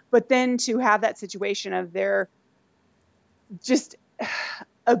 But then to have that situation of their just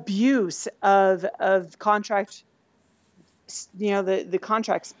abuse of contract, the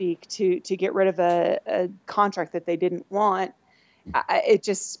contract speak to get rid of a contract that they didn't want. It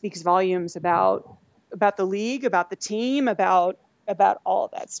just speaks volumes about the league, about the team, about all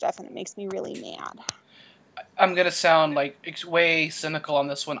of that stuff, and it makes me really mad. I'm going to sound like way cynical on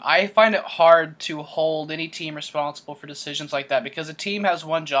this one. I find it hard to hold any team responsible for decisions like that because a team has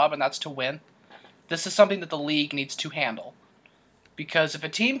one job, and that's to win. This is something that the league needs to handle. Because if a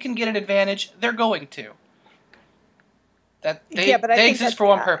team can get an advantage, they're going to. They exist for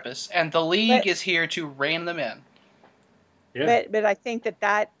one purpose, and the league is here to rein them in. Yeah. But I think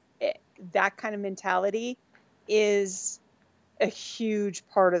that kind of mentality is a huge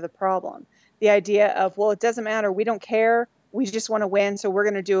part of the problem. The idea of, well, it doesn't matter, we don't care, we just want to win, so we're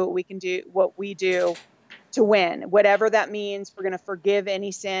going to do what we do to win, whatever that means. We're going to forgive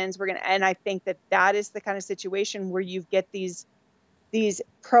any sins. And I think that is the kind of situation where you get these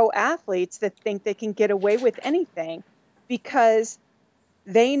pro athletes that think they can get away with anything because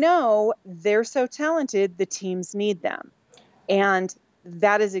they know they're so talented, the teams need them. And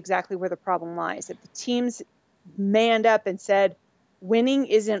that is exactly where the problem lies. If the teams manned up and said, winning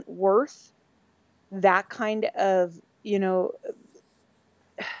isn't worth that kind of,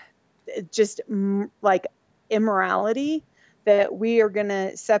 just like immorality, that we are going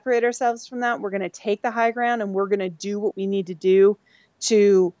to separate ourselves from that. We're going to take the high ground and we're going to do what we need to do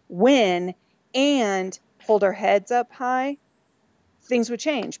to win and hold our heads up high. Things would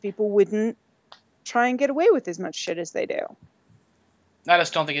change. People wouldn't try and get away with as much shit as they do. I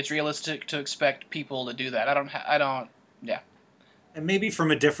just don't think it's realistic to expect people to do that. Yeah. And maybe from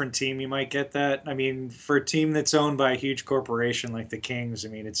a different team you might get that. I mean, for a team that's owned by a huge corporation like the Kings, I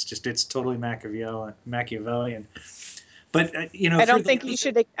mean, it's totally Machiavellian. But I don't think you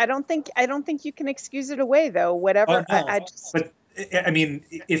should. I don't think you can excuse it away though. Whatever. Oh, no. But I mean,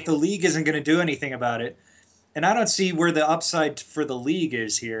 if the league isn't going to do anything about it, and I don't see where the upside for the league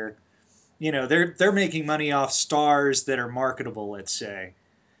is here. They're making money off stars that are marketable. Let's say,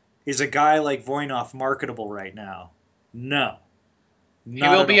 is a guy like Voynov marketable right now? No. He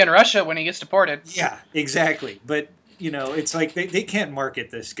will be in Russia when he gets deported. Yeah, exactly. But, it's like they can't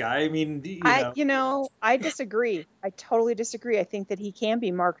market this guy. I mean, I disagree. I totally disagree. I think that he can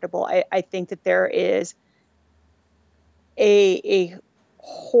be marketable. I think that there is a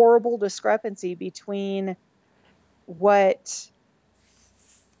horrible discrepancy between what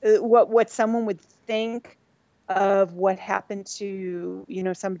someone would think of what happened to,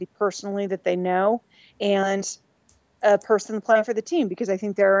 somebody personally that they know and a person playing for the team, because I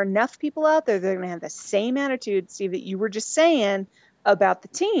think there are enough people out there that are going to have the same attitude, Steve, that you were just saying about the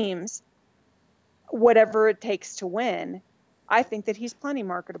teams, whatever it takes to win. I think that he's plenty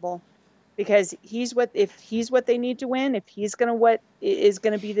marketable because if he's what they need to win, if he's what is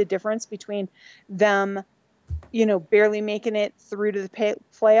going to be the difference between them, barely making it through to the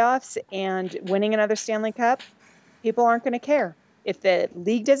playoffs and winning another Stanley Cup, people aren't going to care. If the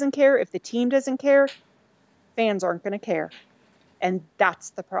league doesn't care, if the team doesn't care, fans aren't going to care. And that's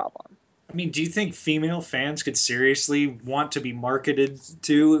the problem. I mean, do you think female fans could seriously want to be marketed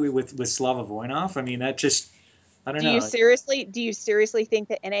to with Slava Voynov? I mean, that just, I don't know. Do you seriously think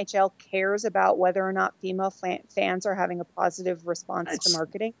that NHL cares about whether or not female fans are having a positive response to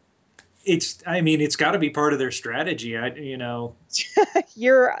marketing? It's got to be part of their strategy.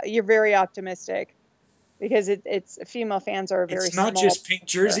 You're very optimistic. Because it's female fans are very. It's not small just pink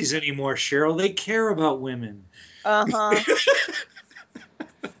jerseys anymore, Cheryl. They care about women.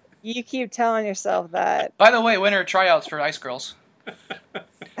 You keep telling yourself that. By the way, winter tryouts for Ice Girls.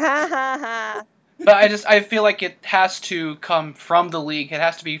 Ha ha ha. But I feel like it has to come from the league. It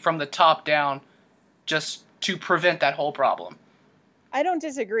has to be from the top down, just to prevent that whole problem. I don't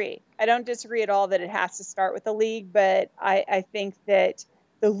disagree. I don't disagree at all that it has to start with the league, but I think that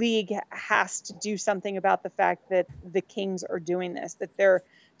the league has to do something about the fact that the Kings are doing this, that they're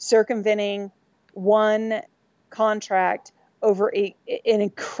circumventing one contract over an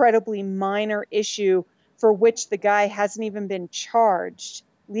incredibly minor issue for which the guy hasn't even been charged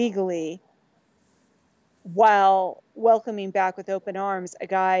legally, while welcoming back with open arms a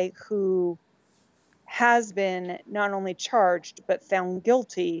guy who has been not only charged but found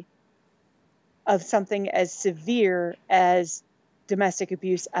guilty of something as severe as domestic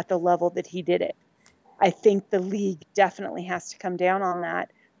abuse at the level that he did it. I think the league definitely has to come down on that,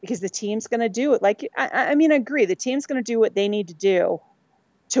 because the team's going to do it. Like, I mean, I agree. The team's going to do what they need to do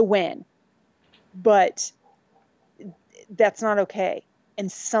to win, but that's not okay.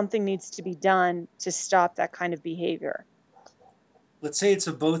 And something needs to be done to stop that kind of behavior. Let's say it's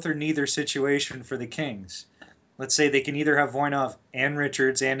a both or neither situation for the Kings. Let's say they can either have Voinov and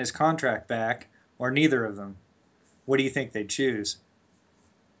Richards and his contract back, or neither of them. What do you think they'd choose?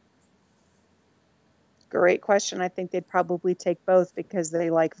 Great question. I think they'd probably take both because they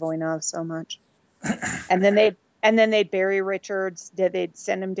like Voinov so much. And then they'd bury Richards. They'd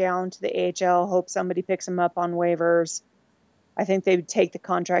send him down to the AHL, hope somebody picks him up on waivers. I think they would take the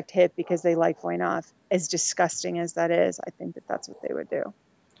contract hit because they like Voinov. As disgusting as that is, I think that that's what they would do.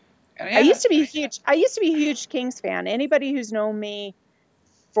 Yeah. I used to be a huge Kings fan. Anybody who's known me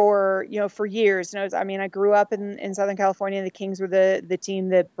for years knows. I mean, I grew up in Southern California. The Kings were the team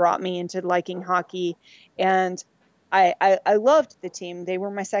that brought me into liking hockey, and I loved the team. They were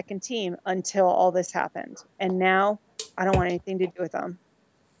my second team until all this happened, and now I don't want anything to do with them.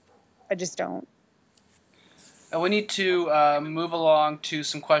 I just don't. We need to move along to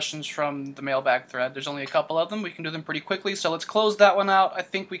some questions from the mailbag thread. There's only a couple of them. We can do them pretty quickly, so let's close that one out. I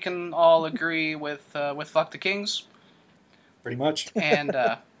think we can all agree with Fuck the Kings. Pretty much. And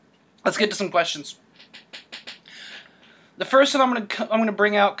let's get to some questions. The first one I'm gonna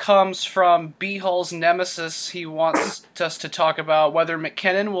bring out comes from B-Hull's Nemesis. He wants us to talk about whether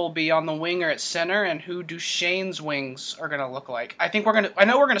McKinnon will be on the wing or at center, and who Duchesne's wings are gonna look like. I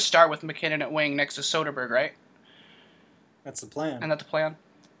know we're gonna start with McKinnon at wing next to Soderberg, right? That's the plan. And that's the plan.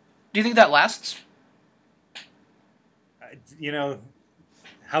 Do you think that lasts?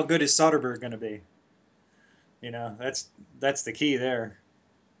 How good is Soderberg going to be? That's the key there.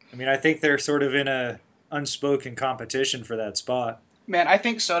 I mean, I think they're sort of in a unspoken competition for that spot. Man, I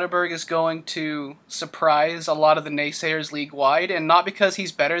think Soderberg is going to surprise a lot of the naysayers league-wide, and not because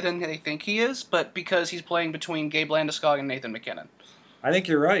he's better than they think he is, but because he's playing between Gabe Landeskog and Nathan McKinnon. I think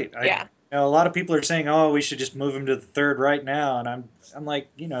you're right. Yeah. A lot of people are saying, "Oh, we should just move him to the third right now," and I'm like,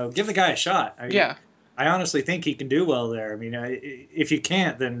 give the guy a shot. Yeah. I honestly think he can do well there. I mean, if you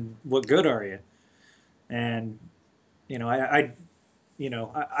can't, then what good are you? And I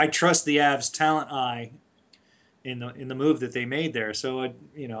trust the Avs' talent eye in the move that they made there. So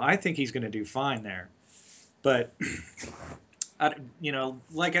I think he's going to do fine there. But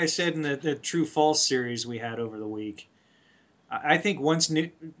like I said in the True False series we had over the week, I think once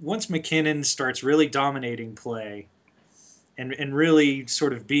McKinnon starts really dominating play and really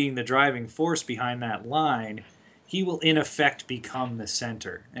sort of being the driving force behind that line, he will in effect become the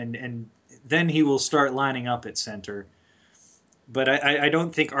center. And then he will start lining up at center. But I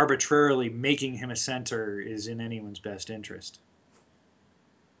don't think arbitrarily making him a center is in anyone's best interest.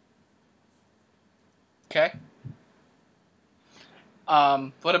 Okay.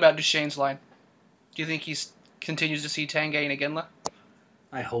 What about Duchesne's line? Do you think he continues to see Tanguay and Iginla?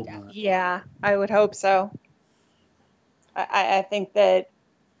 I hope not. Yeah, I would hope so. I think that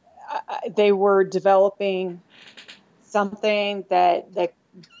they were developing something that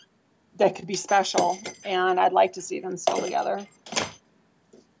could be special, and I'd like to see them still together.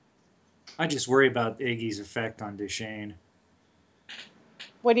 I just worry about Iggy's effect on Duchesne.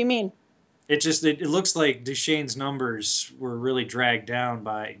 What do you mean? It looks like Duchesne's numbers were really dragged down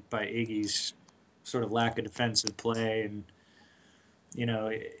by Iggy's sort of lack of defensive play, and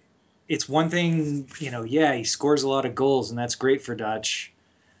it's one thing, he scores a lot of goals, and that's great for Dutch,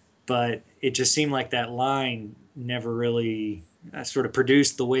 but it just seemed like that line never really sort of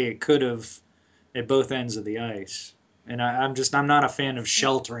produced the way it could have at both ends of the ice. And I'm not a fan of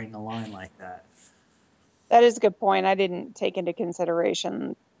sheltering the line like that. That is a good point. I didn't take into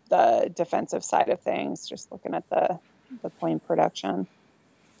consideration the defensive side of things, just looking at the point production.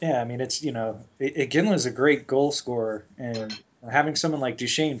 Yeah, I mean, it's, Iginla's a great goal scorer, and having someone like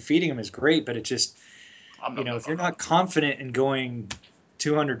Duchesne feeding him is great, but it just, if you're not confident in going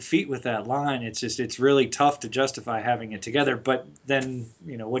 200 feet with that line, it's really tough to justify having it together. But then,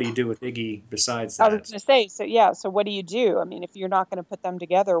 what do you do with Iggy besides that? I was going to say, so what do you do? I mean, if you're not going to put them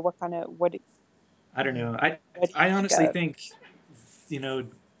together, what? I don't know. I honestly think,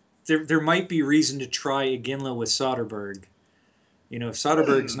 there might be reason to try Iginla with Soderberg. If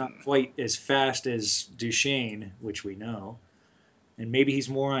Soderberg's not quite as fast as Duchesne, which we know, and maybe he's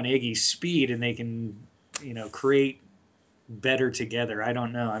more on Iggy's speed and they can, create better together. I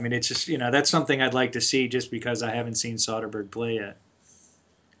don't know. I mean, it's just, that's something I'd like to see just because I haven't seen Soderberg play yet.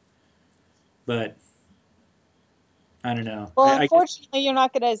 But I don't know. Well, unfortunately, you're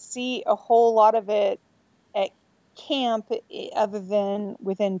not going to see a whole lot of it at camp other than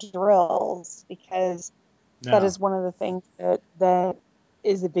within drills, because that is one of the things that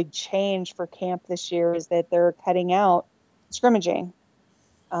is a big change for camp this year, is that they're cutting out scrimmaging.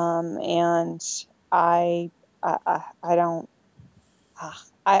 And I'm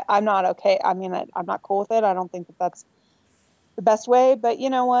not okay. I mean, I'm not cool with it. I don't think that that's the best way, but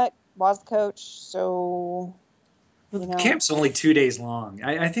you know what? Was the coach, so... Camp's only 2 days long.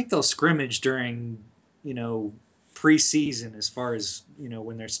 I think they'll scrimmage during, preseason as far as,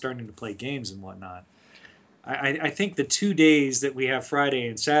 when they're starting to play games and whatnot. I think the 2 days that we have Friday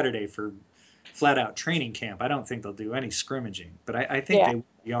and Saturday for flat-out training camp, I don't think they'll do any scrimmaging. But I think they will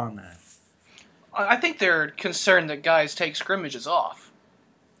beyond that. I think they're concerned that guys take scrimmages off.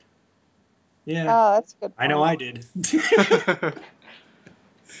 Yeah. Oh, that's a good point. I know I did.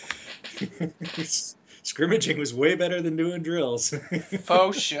 Scrimmaging was way better than doing drills.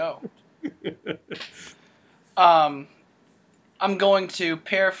 Faux show. I'm going to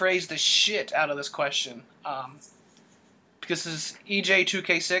paraphrase the shit out of this question. Because this is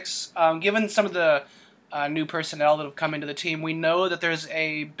EJ2K6. Given some of the new personnel that have come into the team, we know that there's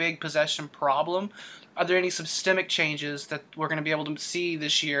a big possession problem. Are there any systemic changes that we're going to be able to see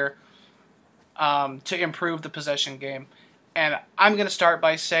this year to improve the possession game? And I'm going to start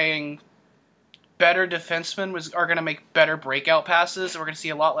by saying better defensemen are going to make better breakout passes. We're going to see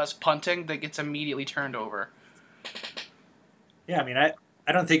a lot less punting that gets immediately turned over. Yeah, I mean, I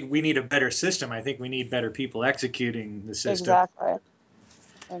don't think we need a better system. I think we need better people executing the system. Exactly.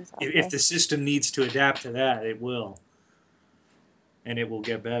 If the system needs to adapt to that, it will. And it will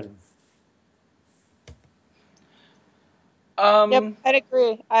get better. Yep, I'd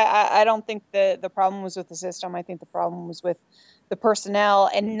agree. I don't think the problem was with the system. I think the problem was with the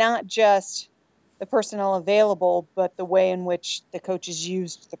personnel, and not just the personnel available, but the way in which the coaches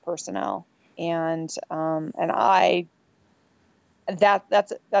used the personnel. And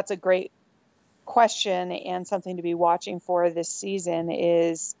that's a great question, and something to be watching for this season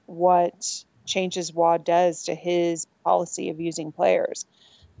is what changes Wad does to his policy of using players.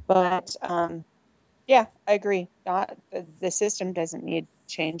 But yeah, I agree. The system doesn't need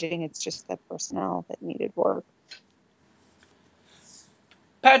changing. It's just the personnel that needed work.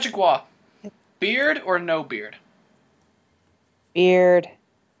 Patrick Waugh, beard or no beard? Beard.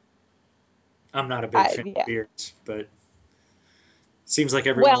 I'm not a big fan of beards, but seems like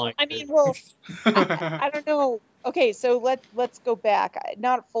everyone likes it. I don't know. Okay, so let's go back.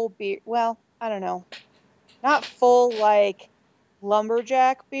 Not full beard. Well, I don't know. Not full like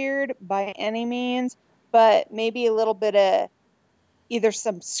lumberjack beard by any means, but maybe a little bit of either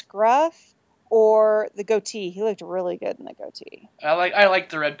some scruff or the goatee. He looked really good in the goatee. I like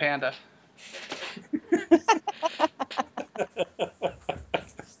the red panda.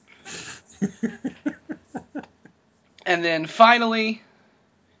 And then finally,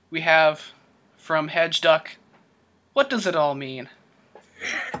 we have from Hedge Duck, what does it all mean?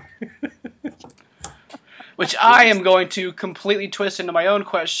 Which I am going to completely twist into my own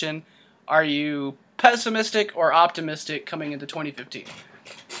question. Are you pessimistic or optimistic coming into 2015?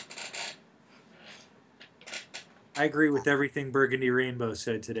 I agree with everything Burgundy Rainbow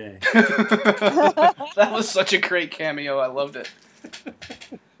said today. That was such a great cameo. I loved it.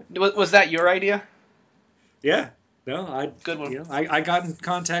 Was that your idea? Yeah. No, good one. I got in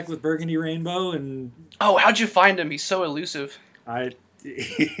contact with Burgundy Rainbow and... Oh, how'd you find him? He's so elusive.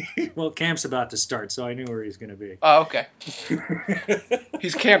 Well, camp's about to start, so I knew where he was going to be. Oh, okay.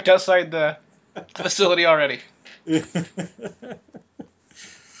 He's camped outside the facility already. He's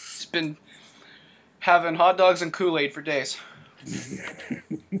been having hot dogs and Kool-Aid for days.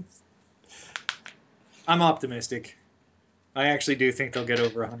 I'm optimistic. I actually do think they'll get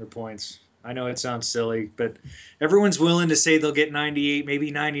over 100 points. I know it sounds silly, but everyone's willing to say they'll get 98,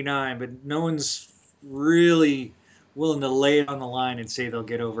 maybe 99, but no one's really willing to lay it on the line and say they'll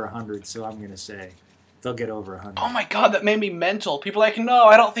get over 100, so I'm going to say they'll get over 100. Oh my god, that made me mental. People are like, no,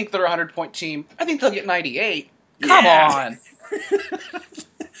 I don't think they're a 100-point team. I think they'll get 98. Come on.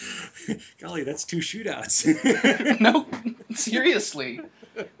 Golly, that's 2 shootouts. No, seriously.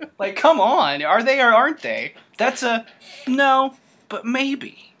 Like, come on. Are they or aren't they? That's a no, but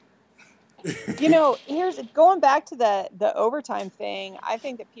maybe. Here's going back to the overtime thing. I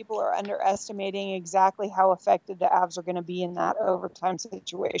think that people are underestimating exactly how effective the Avs are going to be in that overtime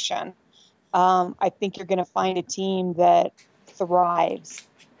situation. I think you're going to find a team that thrives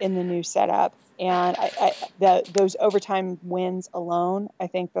in the new setup, and those overtime wins alone, I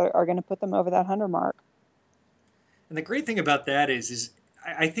think, are going to put them over that 100 mark. And the great thing about that is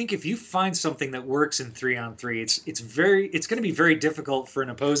I think if you find something that works in 3-on-3, it's going to be very difficult for an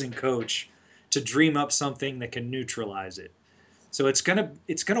opposing coach to dream up something that can neutralize it. So it's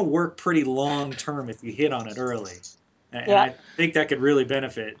gonna work pretty long term if you hit on it early. And I think that could really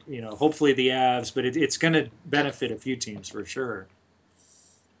benefit, hopefully the Avs, but it's going to benefit a few teams for sure.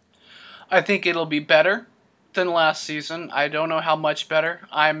 I think it'll be better than last season. I don't know how much better.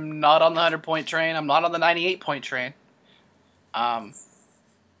 I'm not on the 100-point train. I'm not on the 98-point train.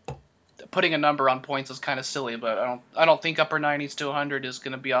 Putting a number on points is kind of silly, but I don't think upper 90s to 100 is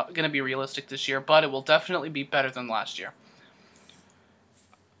going to be realistic this year. But it will definitely be better than last year.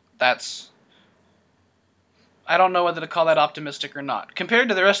 I don't know whether to call that optimistic or not. Compared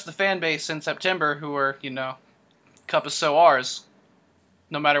to the rest of the fan base in September, who are cup is so ours.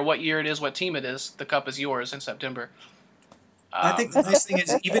 No matter what year it is, what team it is, the cup is yours in September. I think the nice thing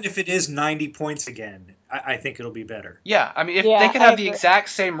is, even if it is 90 points again, I think it'll be better. Yeah, I mean, if they could have the exact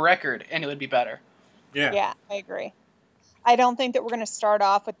same record, and it would be better. Yeah, I agree. I don't think that we're going to start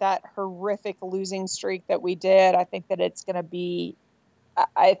off with that horrific losing streak that we did. I think that it's going to be,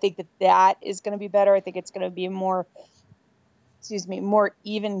 I think that is going to be better. I think it's going to be more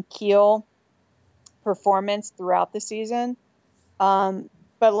even keel performance throughout the season.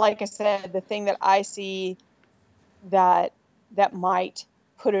 But like I said, the thing that I see that might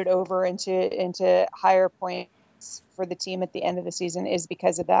put it over into higher points for the team at the end of the season is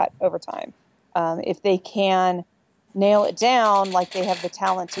because of that overtime. If they can nail it down like they have the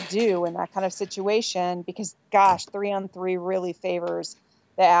talent to do in that kind of situation, because gosh, 3-on-3 really favors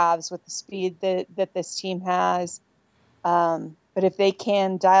the Avs with the speed that this team has. But if they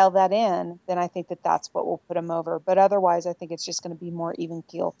can dial that in, then I think that's what will put them over. But otherwise, I think it's just going to be more even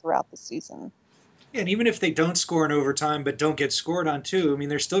keel throughout the season. Yeah, and even if they don't score in overtime but don't get scored on too, I mean,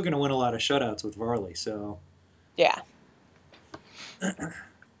 they're still going to win a lot of shutouts with Varley. So, yeah.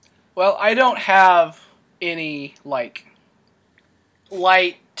 Well, I don't have any light,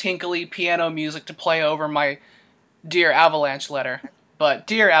 tinkly piano music to play over my Dear Avalanche letter. But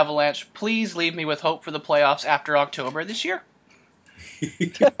Dear Avalanche, please leave me with hope for the playoffs after October this year.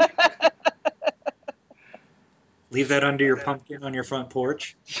 Leave that under your pumpkin on your front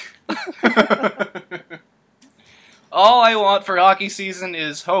porch. All I want for hockey season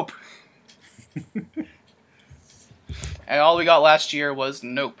is hope. And all we got last year was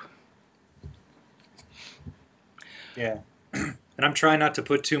nope. Yeah. And I'm trying not to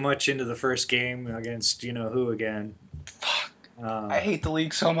put too much into the first game against who again. Fuck. I hate the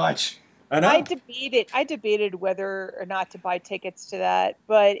league so much. I know. I debated whether or not to buy tickets to that,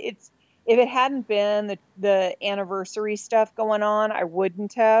 but if it hadn't been the anniversary stuff going on, I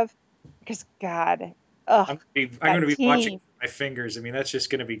wouldn't have, because God, I'm going to be watching my fingers. I mean, that's just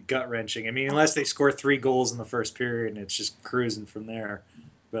going to be gut wrenching. I mean, unless they score 3 goals in the first period and it's just cruising from there,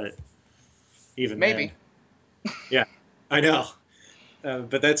 but even maybe. Then, yeah, I know,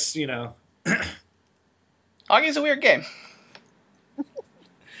 but that's hockey's a weird game.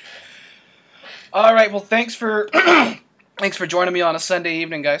 All right, well, thanks for joining me on a Sunday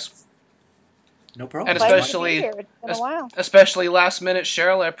evening, guys. No problem. And especially last minute,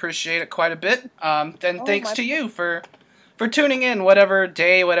 Cheryl, I appreciate it quite a bit. And thanks to you for tuning in, whatever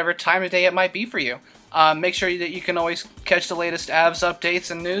time of day it might be for you. Make sure that you can always catch the latest Avs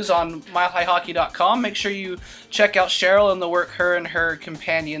updates and news on milehighhockey.com. Make sure you check out Cheryl and the work her and her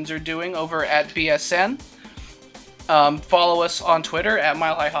companions are doing over at BSN. Follow us on Twitter at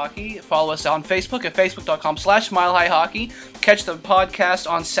Mile High Hockey. Follow us on Facebook at facebook.com/milehighhockey. Catch the podcast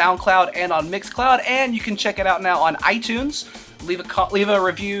on SoundCloud and on Mixcloud, and you can check it out now on iTunes. Leave a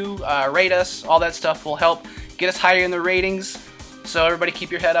review, rate us. All that stuff will help get us higher in the ratings. So everybody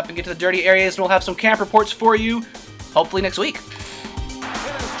keep your head up and get to the dirty areas, and we'll have some camp reports for you, hopefully next week.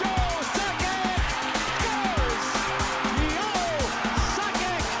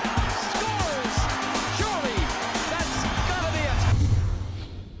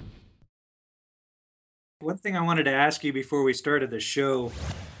 One thing I wanted to ask you before we started the show,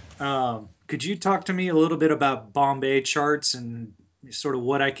 because Could you talk to me a little bit about Bombay charts and sort of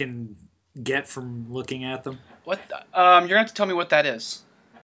what I can get from looking at them? What? You're gonna have to tell me what that is.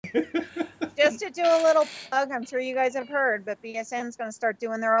 Just to do a little plug, I'm sure you guys have heard, but BSN's going to start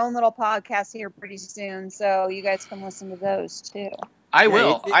doing their own little podcast here pretty soon, so you guys can listen to those too. I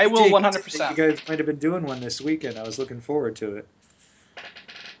will. I will Jake, 100%. You guys might have been doing one this weekend. I was looking forward to it.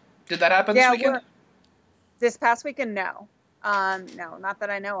 Did that happen this weekend? This past weekend, no. No, not that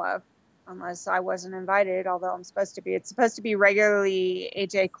I know of, unless I wasn't invited, although I'm supposed to be. It's supposed to be regularly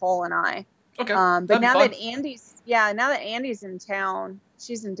AJ Cole and I. Okay. But now that Andy's in town,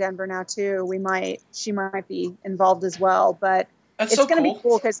 she's in Denver now too. She might be involved as well. But That's it's so going to cool. be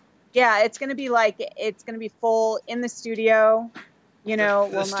cool because it's going to be full in the studio. You know,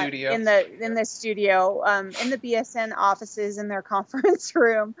 the studio. in the studio, in the BSN offices in their conference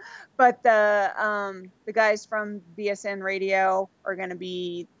room. But the guys from BSN Radio are going to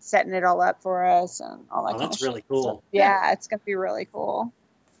be setting it all up for us and all that. Oh, that's really cool. So, yeah, it's going to be really cool.